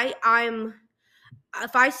if I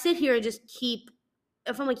sit here and just keep,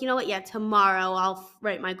 if I'm like, you know what, yeah, tomorrow I'll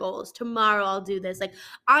write my goals, tomorrow I'll do this, like,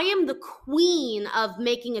 I am the queen of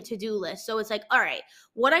making a to-do list. So it's like, all right,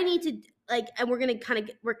 what I need to, like, and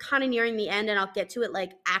we're kind of nearing the end, and I'll get to it,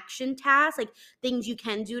 like action tasks, like things you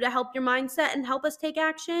can do to help your mindset and help us take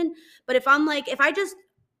action. But if I just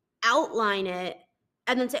outline it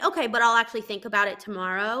and then say, okay, but I'll actually think about it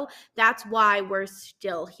tomorrow, that's why we're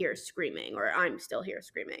still here screaming, or I'm still here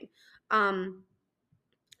screaming.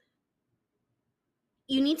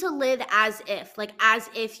 You need to live as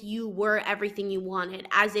if you were everything you wanted,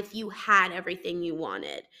 as if you had everything you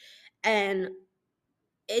wanted. And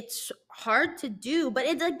it's hard to do, but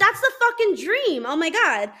it's like, that's the fucking dream. Oh my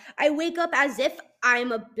God. I wake up as if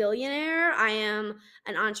I'm a billionaire. I am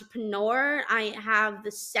an entrepreneur. I have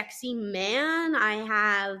the sexy man. I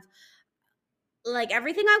have like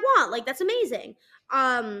everything I want. Like, that's amazing.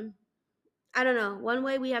 I don't know. One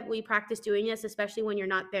way we practice doing this, especially when you're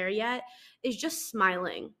not there yet, is just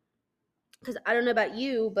smiling. Because I don't know about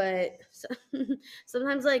you, but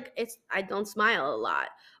sometimes like I don't smile a lot.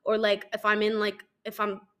 Or like if I'm in like if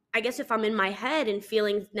I'm in my head and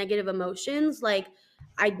feeling negative emotions, like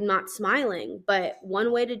I'm not smiling. But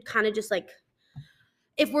one way to kind of just like,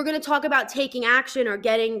 if we're gonna talk about taking action or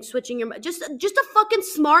switching your, just a fucking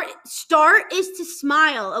smart start is to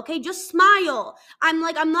smile. Okay, just smile. I'm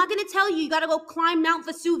not gonna tell you gotta go climb Mount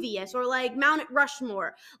Vesuvius or like Mount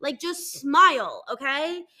Rushmore. Like, just smile.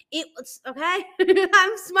 Okay, it's okay.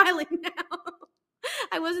 I'm smiling now.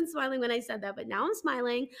 I wasn't smiling when I said that, but now I'm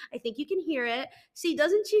smiling. I think you can hear it. See,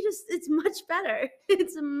 doesn't she just, it's much better.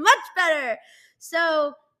 It's much better.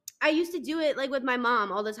 So I used to do it like with my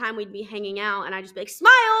mom all the time. We'd be hanging out and I'd just be like,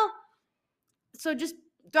 smile. So just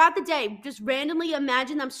throughout the day, just randomly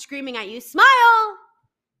imagine I'm screaming at you, smile,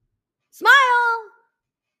 smile.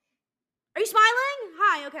 Are you smiling?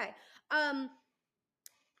 Hi, okay.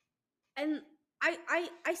 And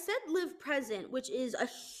I said live present, which is a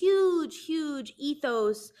huge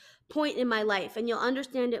ethos point in my life, and you'll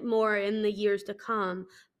understand it more in the years to come.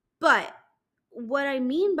 But what I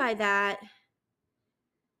mean by that,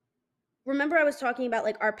 remember I was talking about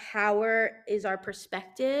like our power is our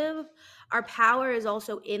perspective. Our power is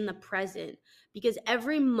also in the present, because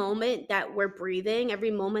every moment that we're breathing, every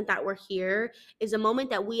moment that we're here is a moment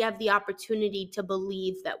that we have the opportunity to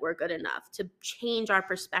believe that we're good enough, to change our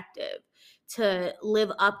perspective, to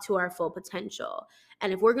live up to our full potential.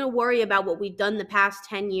 And if we're going to worry about what we've done the past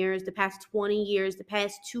 10 years, the past 20 years, the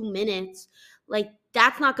past 2 minutes, like,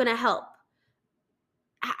 that's not going to help.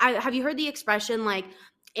 Have you heard the expression like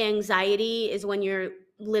anxiety is when you're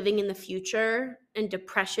living in the future and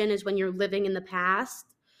depression is when you're living in the past?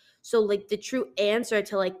 So like the true answer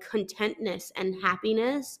to like contentness and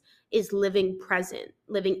happiness is living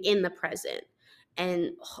in the present,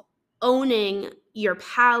 and owning your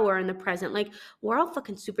power in the present. Like, we're all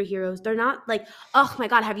fucking superheroes. They're not like, oh my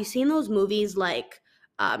God, have you seen those movies like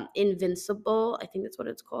Invincible? I think that's what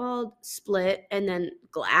it's called. Split, and then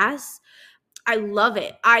Glass. I love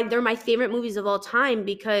it. They're my favorite movies of all time,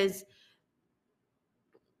 because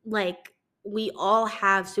like we all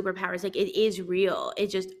have superpowers. Like, it is real.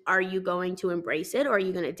 It's just, are you going to embrace it or are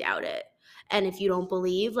you going to doubt it? And if you don't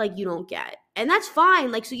believe, like, you don't get. And that's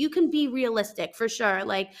fine. Like, so you can be realistic for sure.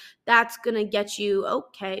 Like, that's going to get you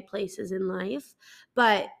okay places in life.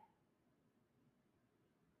 But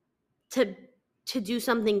to do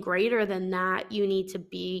something greater than that, you need to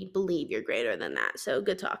believe you're greater than that. So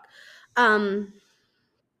good talk.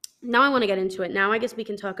 Now I want to get into it. Now I guess we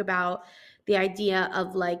can talk about the idea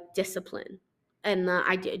of like discipline and the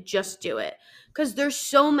idea just do it, because there's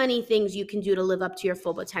so many things you can do to live up to your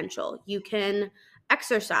full potential. You can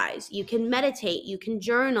exercise, you can meditate, you can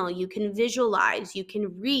journal, you can visualize, you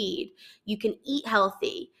can read, you can eat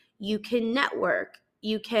healthy, you can network,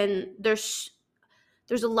 you can there's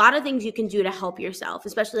a lot of things you can do to help yourself,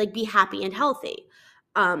 especially like be happy and healthy.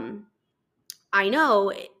 I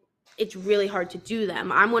know it's really hard to do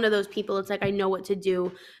them. I'm one of those people, it's like I know what to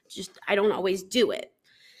do, just I don't always do it.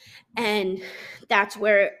 And that's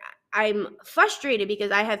where I'm frustrated,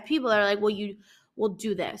 because I have people that are like, well, you will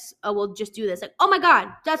do this. Oh, we'll just do this. Like, oh my God,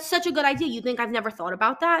 that's such a good idea. You think I've never thought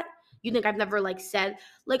about that? You think I've never like said,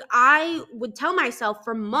 like, I would tell myself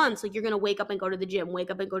for months, like, you're going to wake up and go to the gym, wake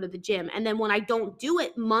up and go to the gym. And then when I don't do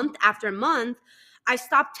it month after month, I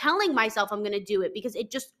stop telling myself I'm going to do it, because it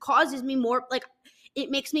just causes me more, like, it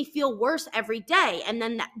makes me feel worse every day. And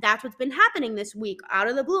then that's what's been happening this week out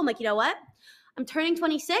of the blue. I'm like, you know what? I'm turning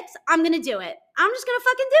 26. I'm going to do it. I'm just going to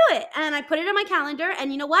fucking do it. And I put it in my calendar, and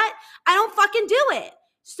you know what? I don't fucking do it.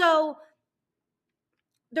 So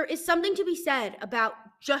there is something to be said about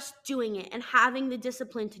just doing it and having the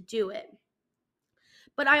discipline to do it.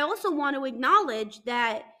 But I also want to acknowledge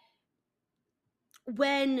that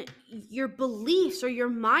when your beliefs or your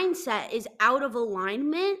mindset is out of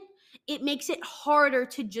alignment, it makes it harder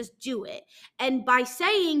to just do it. And by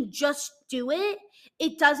saying just do it,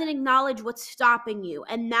 it doesn't acknowledge what's stopping you.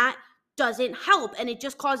 And that doesn't help. And it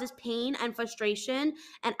just causes pain and frustration.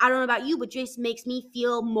 And I don't know about you, but just makes me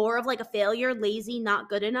feel more of like a failure, lazy, not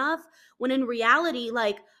good enough. When in reality,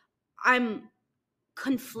 like, I'm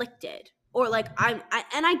conflicted, or like and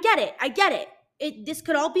I get it. This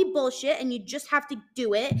could all be bullshit, and you just have to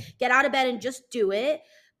do it. Get out of bed and just do it.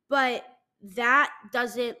 But that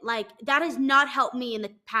doesn't, like, that has not helped me in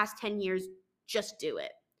the past 10 years. Just do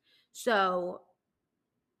it. So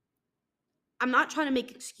I'm not trying to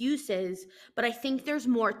make excuses, but I think there's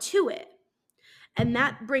more to it. And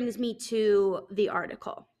that brings me to the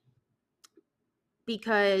article,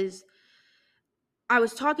 because I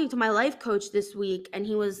was talking to my life coach this week, and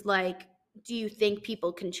he was like, do you think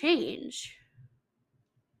people can change?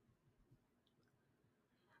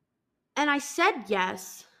 And I said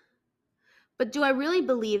yes, but do I really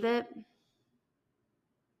believe it?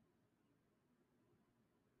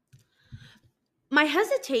 My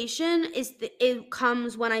hesitation it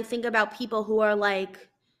comes when I think about people who are like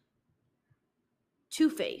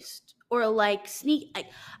two-faced or like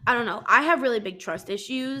I don't know. I have really big trust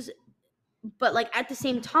issues, but like at the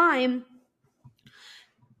same time,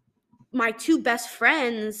 my two best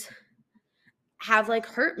friends have like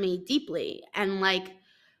hurt me deeply, and like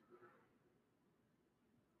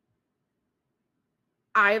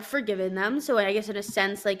I've forgiven them. So I guess in a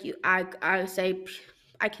sense, like I say,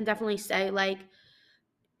 I can definitely say like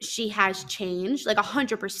she has changed like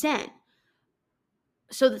 100%.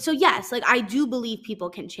 So yes, like I do believe people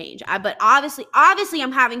can change. But obviously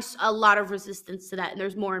I'm having a lot of resistance to that, and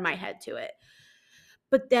there's more in my head to it.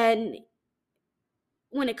 But then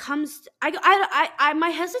when it comes to, I my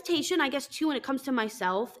hesitation, I guess too, when it comes to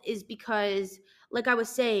myself, is because, like I was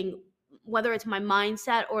saying, whether it's my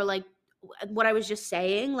mindset or like what I was just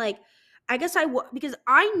saying, like I guess because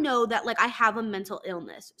I know that like I have a mental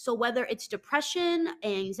illness. So whether it's depression,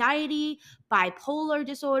 anxiety, bipolar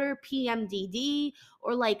disorder, PMDD,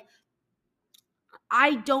 or like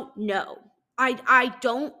I don't know. I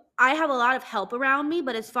have a lot of help around me,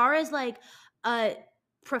 but as far as like a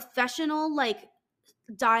professional like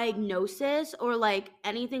diagnosis or like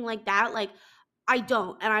anything like that, like I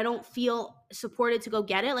don't, and I don't feel supported to go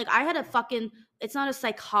get it. Like I had a fucking, it's not a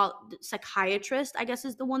psychiatrist, I guess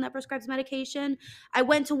is the one that prescribes medication. I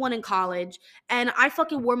went to one in college, and I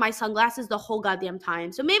fucking wore my sunglasses the whole goddamn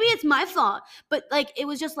time. So maybe it's my fault, but like it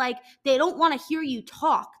was just like they don't want to hear you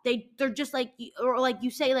talk. They're just like, or like you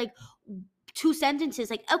say like two sentences,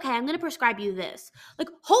 like, okay, I'm going to prescribe you this. Like,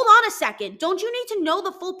 hold on a second. Don't you need to know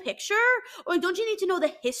the full picture? Or don't you need to know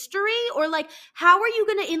the history? Or like, how are you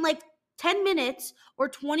going to, in like 10 minutes or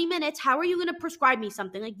 20 minutes, how are you going to prescribe me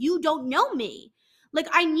something? Like, you don't know me. Like,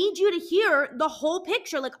 I need you to hear the whole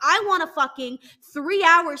picture. Like, I want a fucking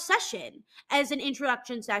 3-hour session as an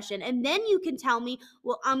introduction session. And then you can tell me,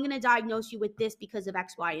 well, I'm going to diagnose you with this because of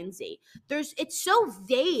X, Y, and Z. It's so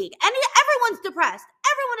vague. And everyone's depressed.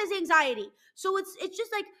 Everyone has anxiety. So it's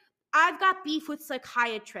just like, I've got beef with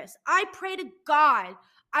psychiatrists. I pray to God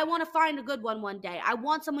I want to find a good one day. I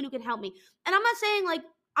want someone who can help me. And I'm not saying, like,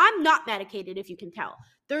 I'm not medicated, if you can tell.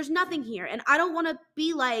 There's nothing here. And I don't want to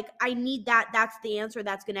be like, I need that. That's the answer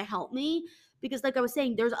that's going to help me. Because, like I was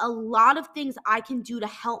saying, there's a lot of things I can do to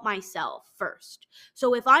help myself first.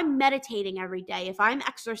 So if I'm meditating every day, if I'm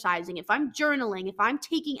exercising, if I'm journaling, if I'm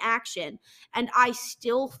taking action, and I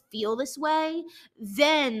still feel this way,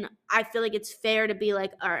 then I feel like it's fair to be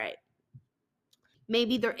like, all right,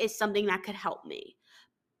 maybe there is something that could help me.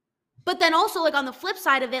 But then also, like, on the flip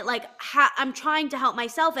side of it, like, I'm trying to help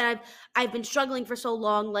myself, and I've been struggling for so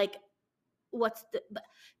long. Like,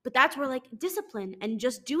 but that's where, like, discipline and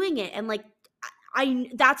just doing it, and like, I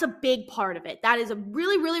that's a big part of it. That is a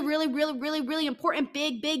really, really, really, really, really, really important,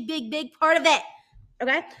 big part of it.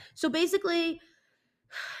 Okay, so basically,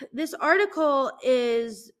 this article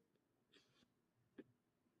is,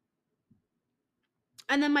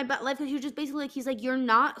 and then my life coach, he was just basically like, he's like, you're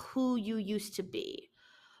not who you used to be,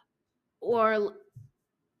 but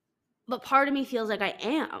part of me feels like I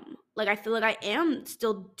am. Like, I feel like I am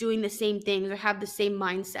still doing the same things or have the same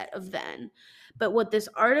mindset of then. But what this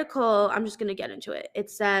article, I'm just going to get into it. It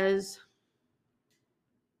says,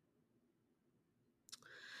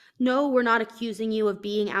 no, we're not accusing you of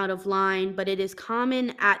being out of line, but it is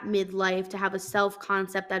common at midlife to have a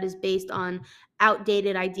self-concept that is based on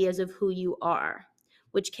outdated ideas of who you are,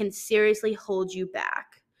 which can seriously hold you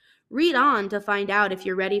back. Read on to find out if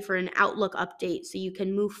you're ready for an outlook update so you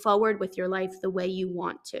can move forward with your life the way you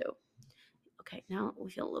want to. Okay, now we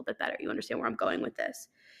feel a little bit better. You understand where I'm going with this.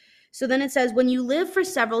 So then it says, when you live for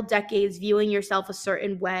several decades viewing yourself a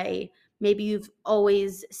certain way, maybe you've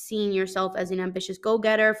always seen yourself as an ambitious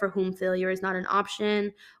go-getter for whom failure is not an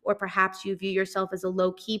option, or perhaps you view yourself as a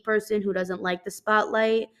low-key person who doesn't like the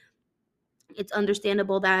spotlight. It's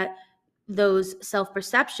understandable that those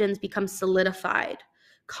self-perceptions become solidified.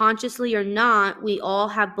 Consciously or not, we all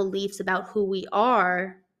have beliefs about who we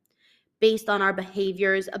are based on our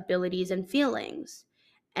behaviors, abilities, and feelings,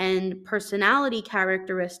 and personality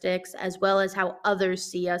characteristics, as well as how others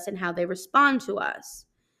see us and how they respond to us.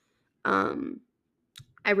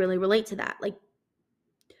 I really relate to that. Like,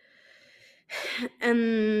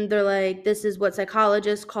 and they're like, this is what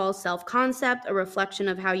psychologists call self-concept, a reflection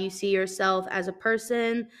of how you see yourself as a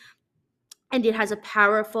person. And it has a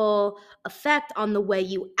powerful effect on the way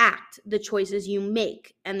you act, the choices you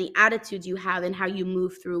make, and the attitudes you have, and how you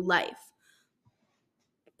move through life.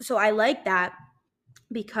 So I like that,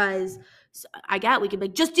 because we could be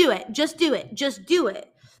like, just do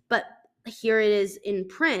it. But here it is in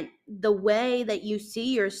print. The way that you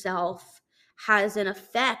see yourself has an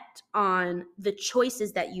effect on the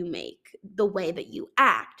choices that you make, the way that you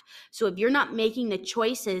act. So if you're not making the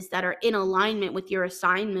choices that are in alignment with your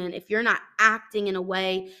assignment, if you're not acting in a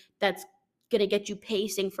way that's going to get you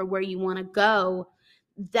pacing for where you want to go,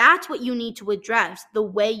 that's what you need to address, the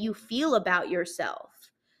way you feel about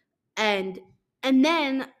yourself. And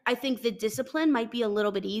then I think the discipline might be a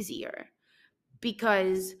little bit easier,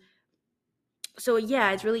 because, so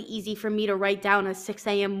yeah, it's really easy for me to write down a 6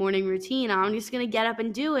 a.m. morning routine. I'm just going to get up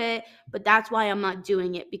and do it. But that's why I'm not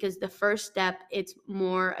doing it, because the first step, it's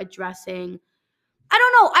more addressing, I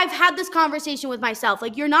don't know. I've had this conversation with myself.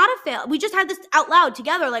 Like, you're not a fail. We just had this out loud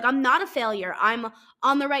together. Like, I'm not a failure. I'm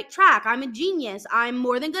on the right track. I'm a genius. I'm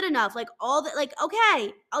more than good enough. Like, all that, like,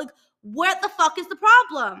 okay. Like, what the fuck is the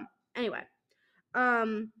problem? Anyway.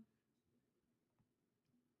 Then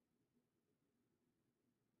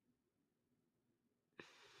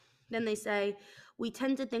they say, we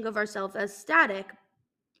tend to think of ourselves as static,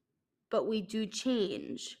 but we do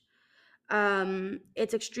change.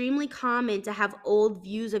 It's extremely common to have old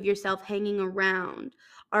views of yourself hanging around.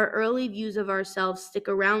 Our early views of ourselves stick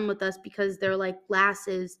around with us because they're like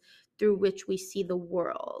glasses through which we see the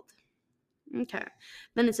world. Okay.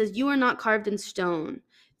 Then it says, you are not carved in stone.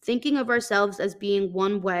 Thinking of ourselves as being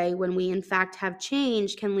one way when we in fact have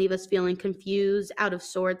changed can leave us feeling confused, out of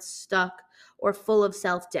sorts, stuck, or full of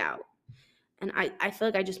self-doubt. And I feel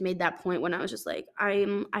like I just made that point when I was just like, I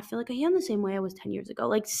feel like I am the same way I was 10 years ago.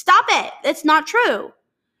 Like, stop it. It's not true.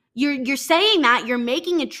 You're saying that, you're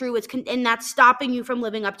making it true, and that's stopping you from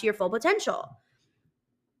living up to your full potential.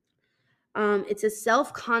 It's a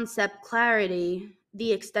self-concept clarity,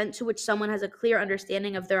 the extent to which someone has a clear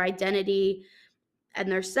understanding of their identity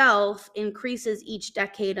and their self increases each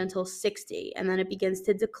decade until 60, and then it begins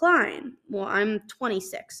to decline. Well, I'm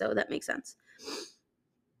 26, so that makes sense.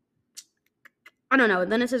 I don't know.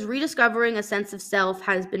 Then it says rediscovering a sense of self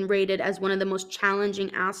has been rated as one of the most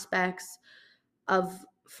challenging aspects of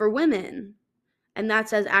for women. And that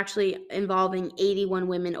says actually involving 81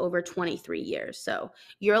 women over 23 years. So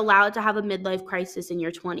you're allowed to have a midlife crisis in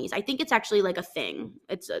your 20s. I think it's actually like a thing.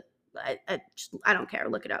 I don't care.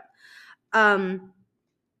 Look it up.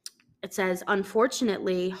 It says,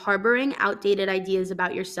 unfortunately, harboring outdated ideas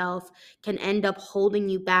about yourself can end up holding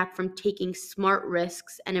you back from taking smart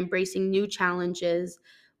risks and embracing new challenges,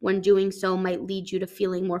 when doing so might lead you to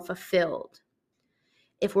feeling more fulfilled.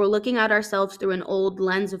 If we're looking at ourselves through an old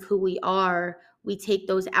lens of who we are, we take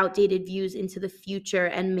those outdated views into the future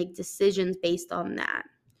and make decisions based on that.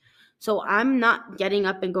 So I'm not getting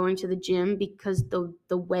up and going to the gym because the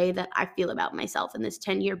way that I feel about myself and this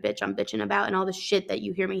 10-year bitch I'm bitching about and all the shit that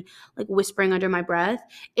you hear me like whispering under my breath,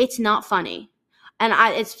 it's not funny. And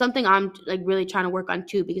it's something I'm like really trying to work on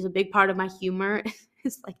too, because a big part of my humor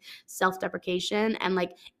is like self-deprecation, and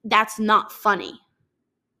like that's not funny.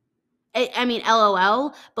 I mean,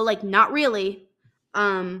 LOL, but like not really.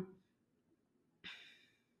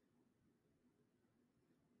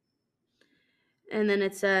 And then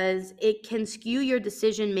it says, it can skew your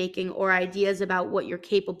decision making or ideas about what you're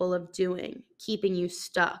capable of doing, keeping you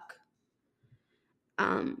stuck.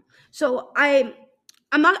 So I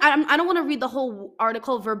don't want to read the whole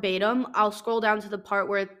article verbatim. I'll scroll down to the part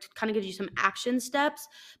where it kind of gives you some action steps.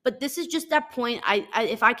 But this is just that point.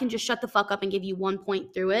 If I can just shut the fuck up and give you one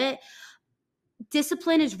point through it.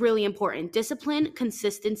 Discipline is really important. Discipline,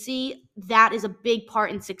 consistency, that is a big part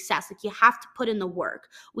in success. Like you have to put in the work.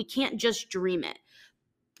 We can't just dream it.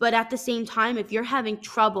 But at the same time, if you're having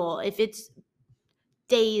trouble, if it's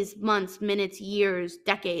days, months, minutes, years,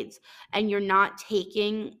 decades, and you're not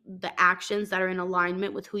taking the actions that are in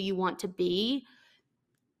alignment with who you want to be,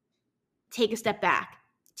 take a step back.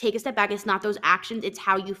 Take a step back. It's not those actions, it's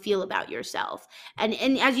how you feel about yourself. And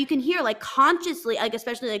as you can hear, like consciously, like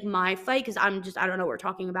especially like my fight, because I don't know, we're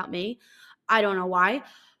talking about me. I don't know why.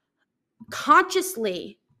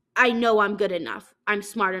 Consciously, I know I'm good enough. I'm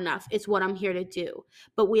smart enough. It's what I'm here to do.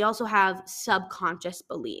 But we also have subconscious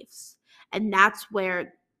beliefs. And that's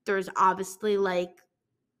where there's obviously like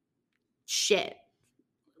shit,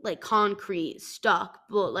 like concrete stuck,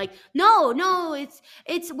 but like no,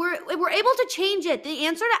 we're able to change it. The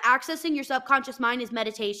answer to accessing your subconscious mind is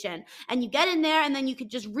meditation, and you get in there and then you could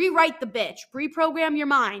just rewrite the bitch, reprogram your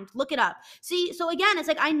mind. Look it up. See, so again, it's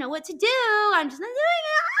like I know what to do, I'm just not doing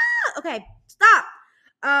it. Okay, stop.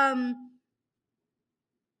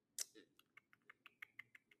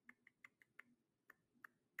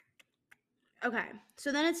 Okay,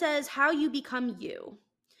 so then it says how you become you.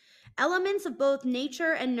 Elements of both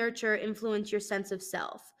nature and nurture influence your sense of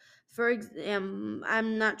self. For example,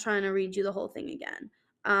 I'm not trying to read you the whole thing again.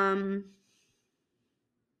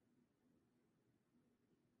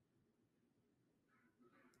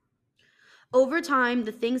 Over time,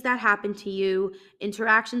 the things that happen to you,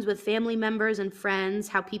 interactions with family members and friends,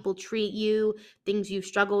 how people treat you, things you've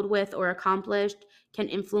struggled with or accomplished, can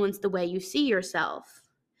influence the way you see yourself.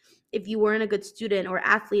 If you weren't a good student or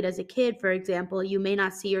athlete as a kid, for example, you may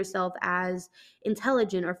not see yourself as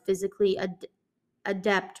intelligent or physically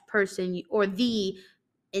adept person, or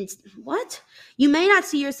what? You may not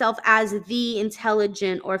see yourself as the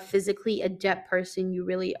intelligent or physically adept person you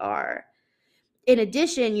really are. In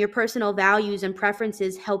addition, your personal values and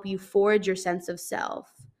preferences help you forge your sense of self.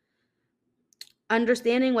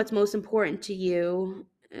 Understanding what's most important to you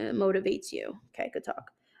motivates you. Okay, good talk.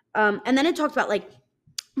 And then it talks about like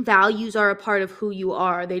values are a part of who you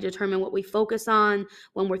are. They determine what we focus on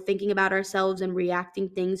when we're thinking about ourselves and reacting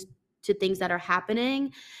to things that are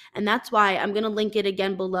happening. And that's why I'm going to link it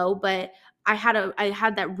again below, but I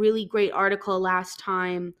had that really great article last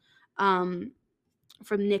time from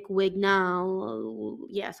Nick Wignall,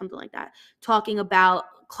 yeah, something like that, talking about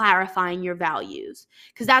clarifying your values,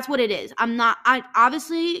 because that's what it is. I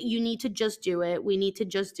obviously you need to just do it. We need to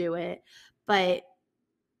just do it, but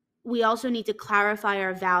we also need to clarify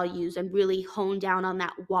our values and really hone down on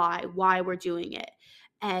that why we're doing it.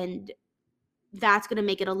 And that's going to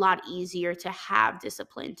make it a lot easier to have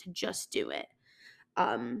discipline, to just do it.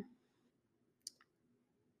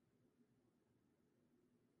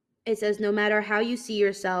 It says, no matter how you see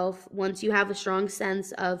yourself, once you have a strong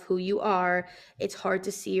sense of who you are, it's hard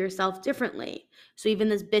to see yourself differently. So even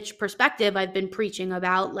this bitch perspective I've been preaching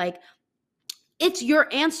about, like, it's your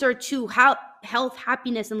answer to how health,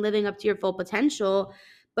 happiness, and living up to your full potential.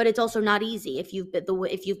 But it's also not easy if you've been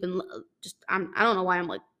just I don't know why I'm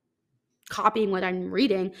like copying what I'm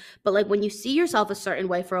reading, but like when you see yourself a certain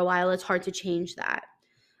way for a while, it's hard to change that.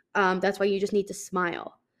 That's why you just need to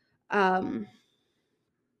smile. Um,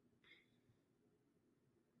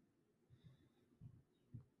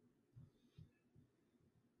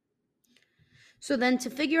 So then to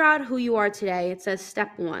figure out who you are today, it says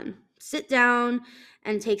step 1. Sit down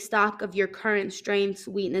and take stock of your current strengths,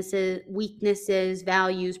 weaknesses,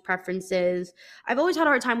 values, preferences. I've always had a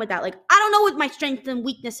hard time with that. Like, I don't know what my strengths and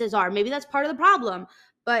weaknesses are. Maybe that's part of the problem,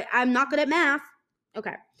 but I'm not good at math.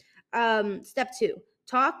 Okay. Step 2.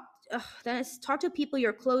 Talk talk to people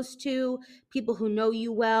you're close to, people who know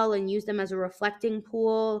you well, and use them as a reflecting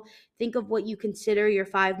pool. Think of what you consider your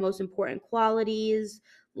 5 most important qualities,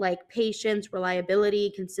 like patience,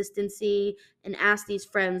 reliability, consistency, and ask these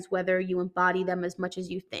friends whether you embody them as much as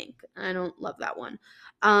you think. I don't love that one.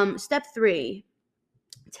 Step 3,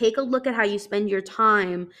 take a look at how you spend your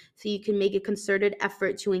time so you can make a concerted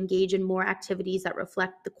effort to engage in more activities that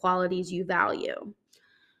reflect the qualities you value.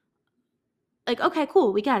 Like, okay,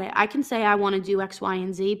 cool, we get it. I can say I want to do X, Y,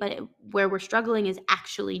 and Z, but where we're struggling is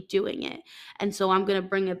actually doing it. And so I'm going to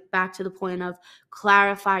bring it back to the point of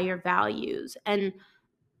clarify your values. And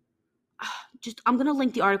I'm going to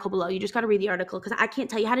link the article below. You just got to read the article because I can't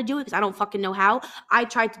tell you how to do it because I don't fucking know how. I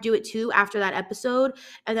tried to do it too after that episode.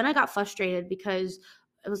 And then I got frustrated because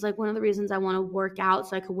it was like one of the reasons I want to work out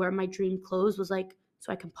so I could wear my dream clothes was like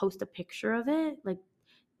so I can post a picture of it. Like,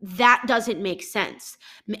 that doesn't make sense.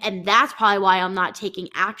 And that's probably why I'm not taking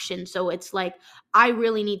action. So it's like, I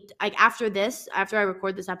really need, like, after I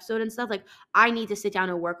record this episode and stuff, like, I need to sit down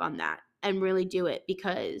and work on that and really do it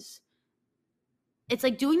because it's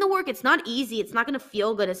like doing the work. It's not easy. It's not going to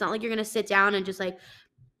feel good. It's not like you're going to sit down and just like,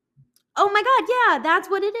 oh my God, yeah, that's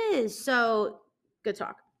what it is. So good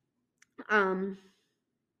talk.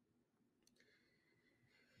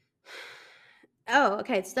 Oh,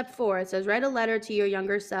 okay. Step 4. It says write a letter to your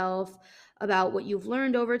younger self about what you've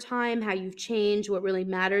learned over time, how you've changed, what really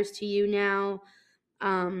matters to you now.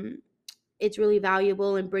 It's really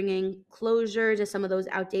valuable in bringing closure to some of those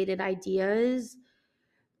outdated ideas.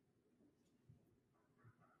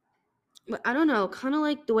 But I don't know, kind of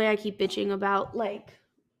like the way I keep bitching about, like,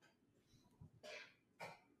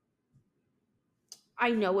 I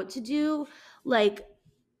know what to do. Like,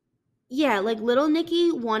 yeah, like little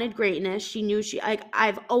Nikki wanted greatness. She knew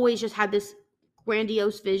I've always just had this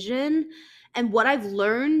grandiose vision. And what I've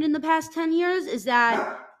learned in the past 10 years is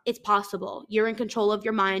that it's possible. You're in control of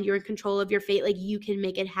your mind, you're in control of your fate. Like, you can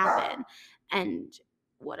make it happen. And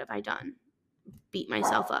what have I done? Beat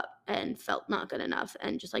myself up and felt not good enough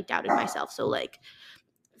and just like doubted myself. So, like,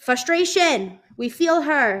 frustration. We feel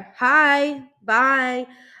her. Hi. Bye.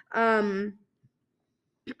 I'm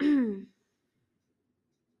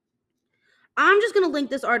just going to link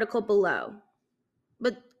this article below.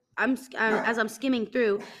 But as I'm skimming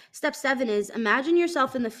through, step 7 is imagine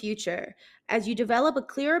yourself in the future. As you develop a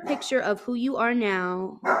clearer picture of who you are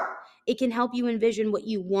now, it can help you envision what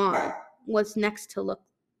you want, what's next to look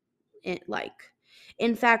like.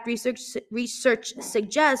 In fact, research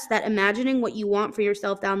suggests that imagining what you want for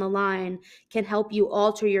yourself down the line can help you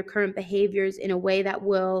alter your current behaviors in a way that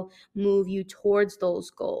will move you towards those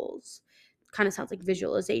goals. Kind of sounds like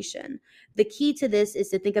visualization. The key to this is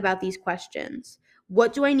to think about these questions.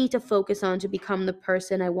 What do I need to focus on to become the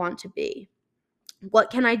person I want to be? What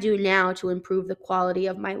can I do now to improve the quality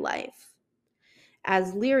of my life?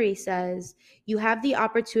 As Leary says, you have the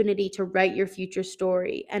opportunity to write your future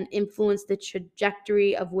story and influence the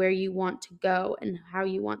trajectory of where you want to go and how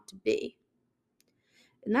you want to be.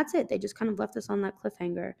 And that's it. They just kind of left us on that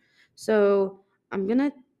cliffhanger. So I'm going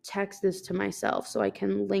to text this to myself so I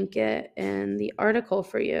can link it in the article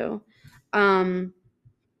for you.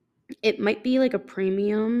 It might be like a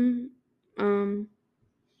premium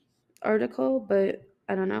article, but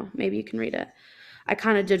I don't know. Maybe you can read it. I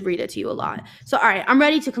kind of did read it to you a lot. So, all right, I'm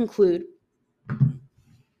ready to conclude.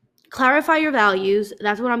 Clarify your values.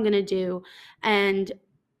 That's what I'm going to do. And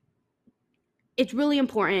it's really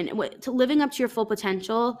important to living up to your full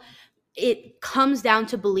potential. It comes down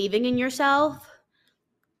to believing in yourself,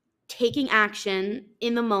 taking action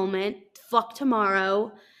in the moment, fuck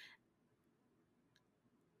tomorrow,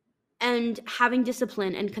 and having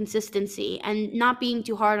discipline and consistency and not being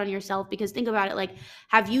too hard on yourself. Because think about it, like,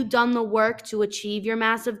 have you done the work to achieve your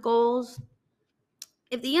massive goals?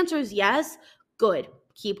 If the answer is yes, good,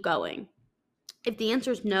 keep going. If the answer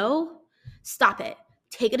is no, stop it.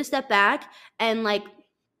 Take it a step back and, like,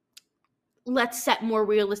 let's set more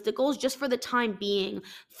realistic goals just for the time being.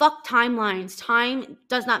 Fuck timelines. Time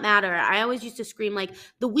does not matter. I always used to scream, like,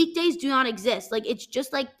 the weekdays do not exist. Like, it's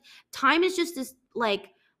just like time is just this, like,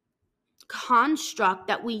 construct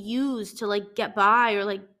that we use to like get by or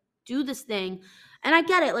like do this thing. And I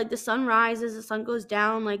get it, like the sun rises, the sun goes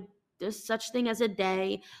down, like there's such thing as a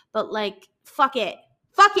day, but like fuck it.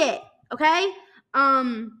 Fuck it. Okay?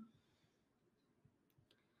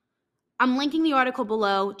 I'm linking the article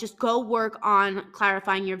below. Just go work on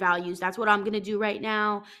clarifying your values. That's what I'm going to do right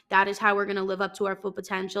now. That is how we're going to live up to our full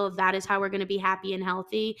potential. That is how we're going to be happy and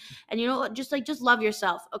healthy. And you know what? Just love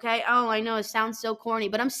yourself, okay? Oh, I know it sounds so corny,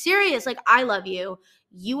 but I'm serious. Like, I love you.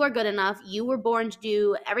 You are good enough. You were born to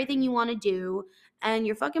do everything you want to do, and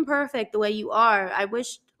you're fucking perfect the way you are. I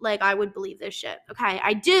wish like I would believe this shit. Okay,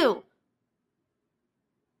 I do.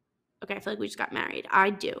 Okay, I feel like we just got married.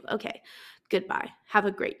 I do. Okay. Goodbye. Have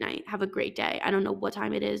a great night. Have a great day. I don't know what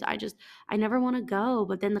time it is. I never want to go,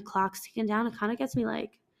 but then the clock's ticking down. It kind of gets me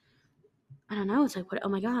like, I don't know. It's like, what? Oh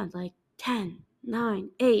my God, like 10, 9,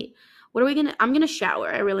 8. What are we going to, I'm going to shower.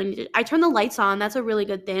 I really need to, I turn the lights on. That's a really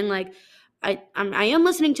good thing. Like, I am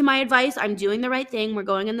listening to my advice. I'm doing the right thing. We're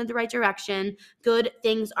going in the right direction. Good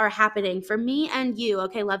things are happening for me and you.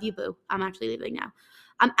 Okay, love you, boo. I'm actually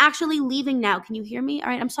leaving now. Can you hear me? All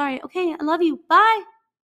right, I'm sorry. Okay, I love you. Bye.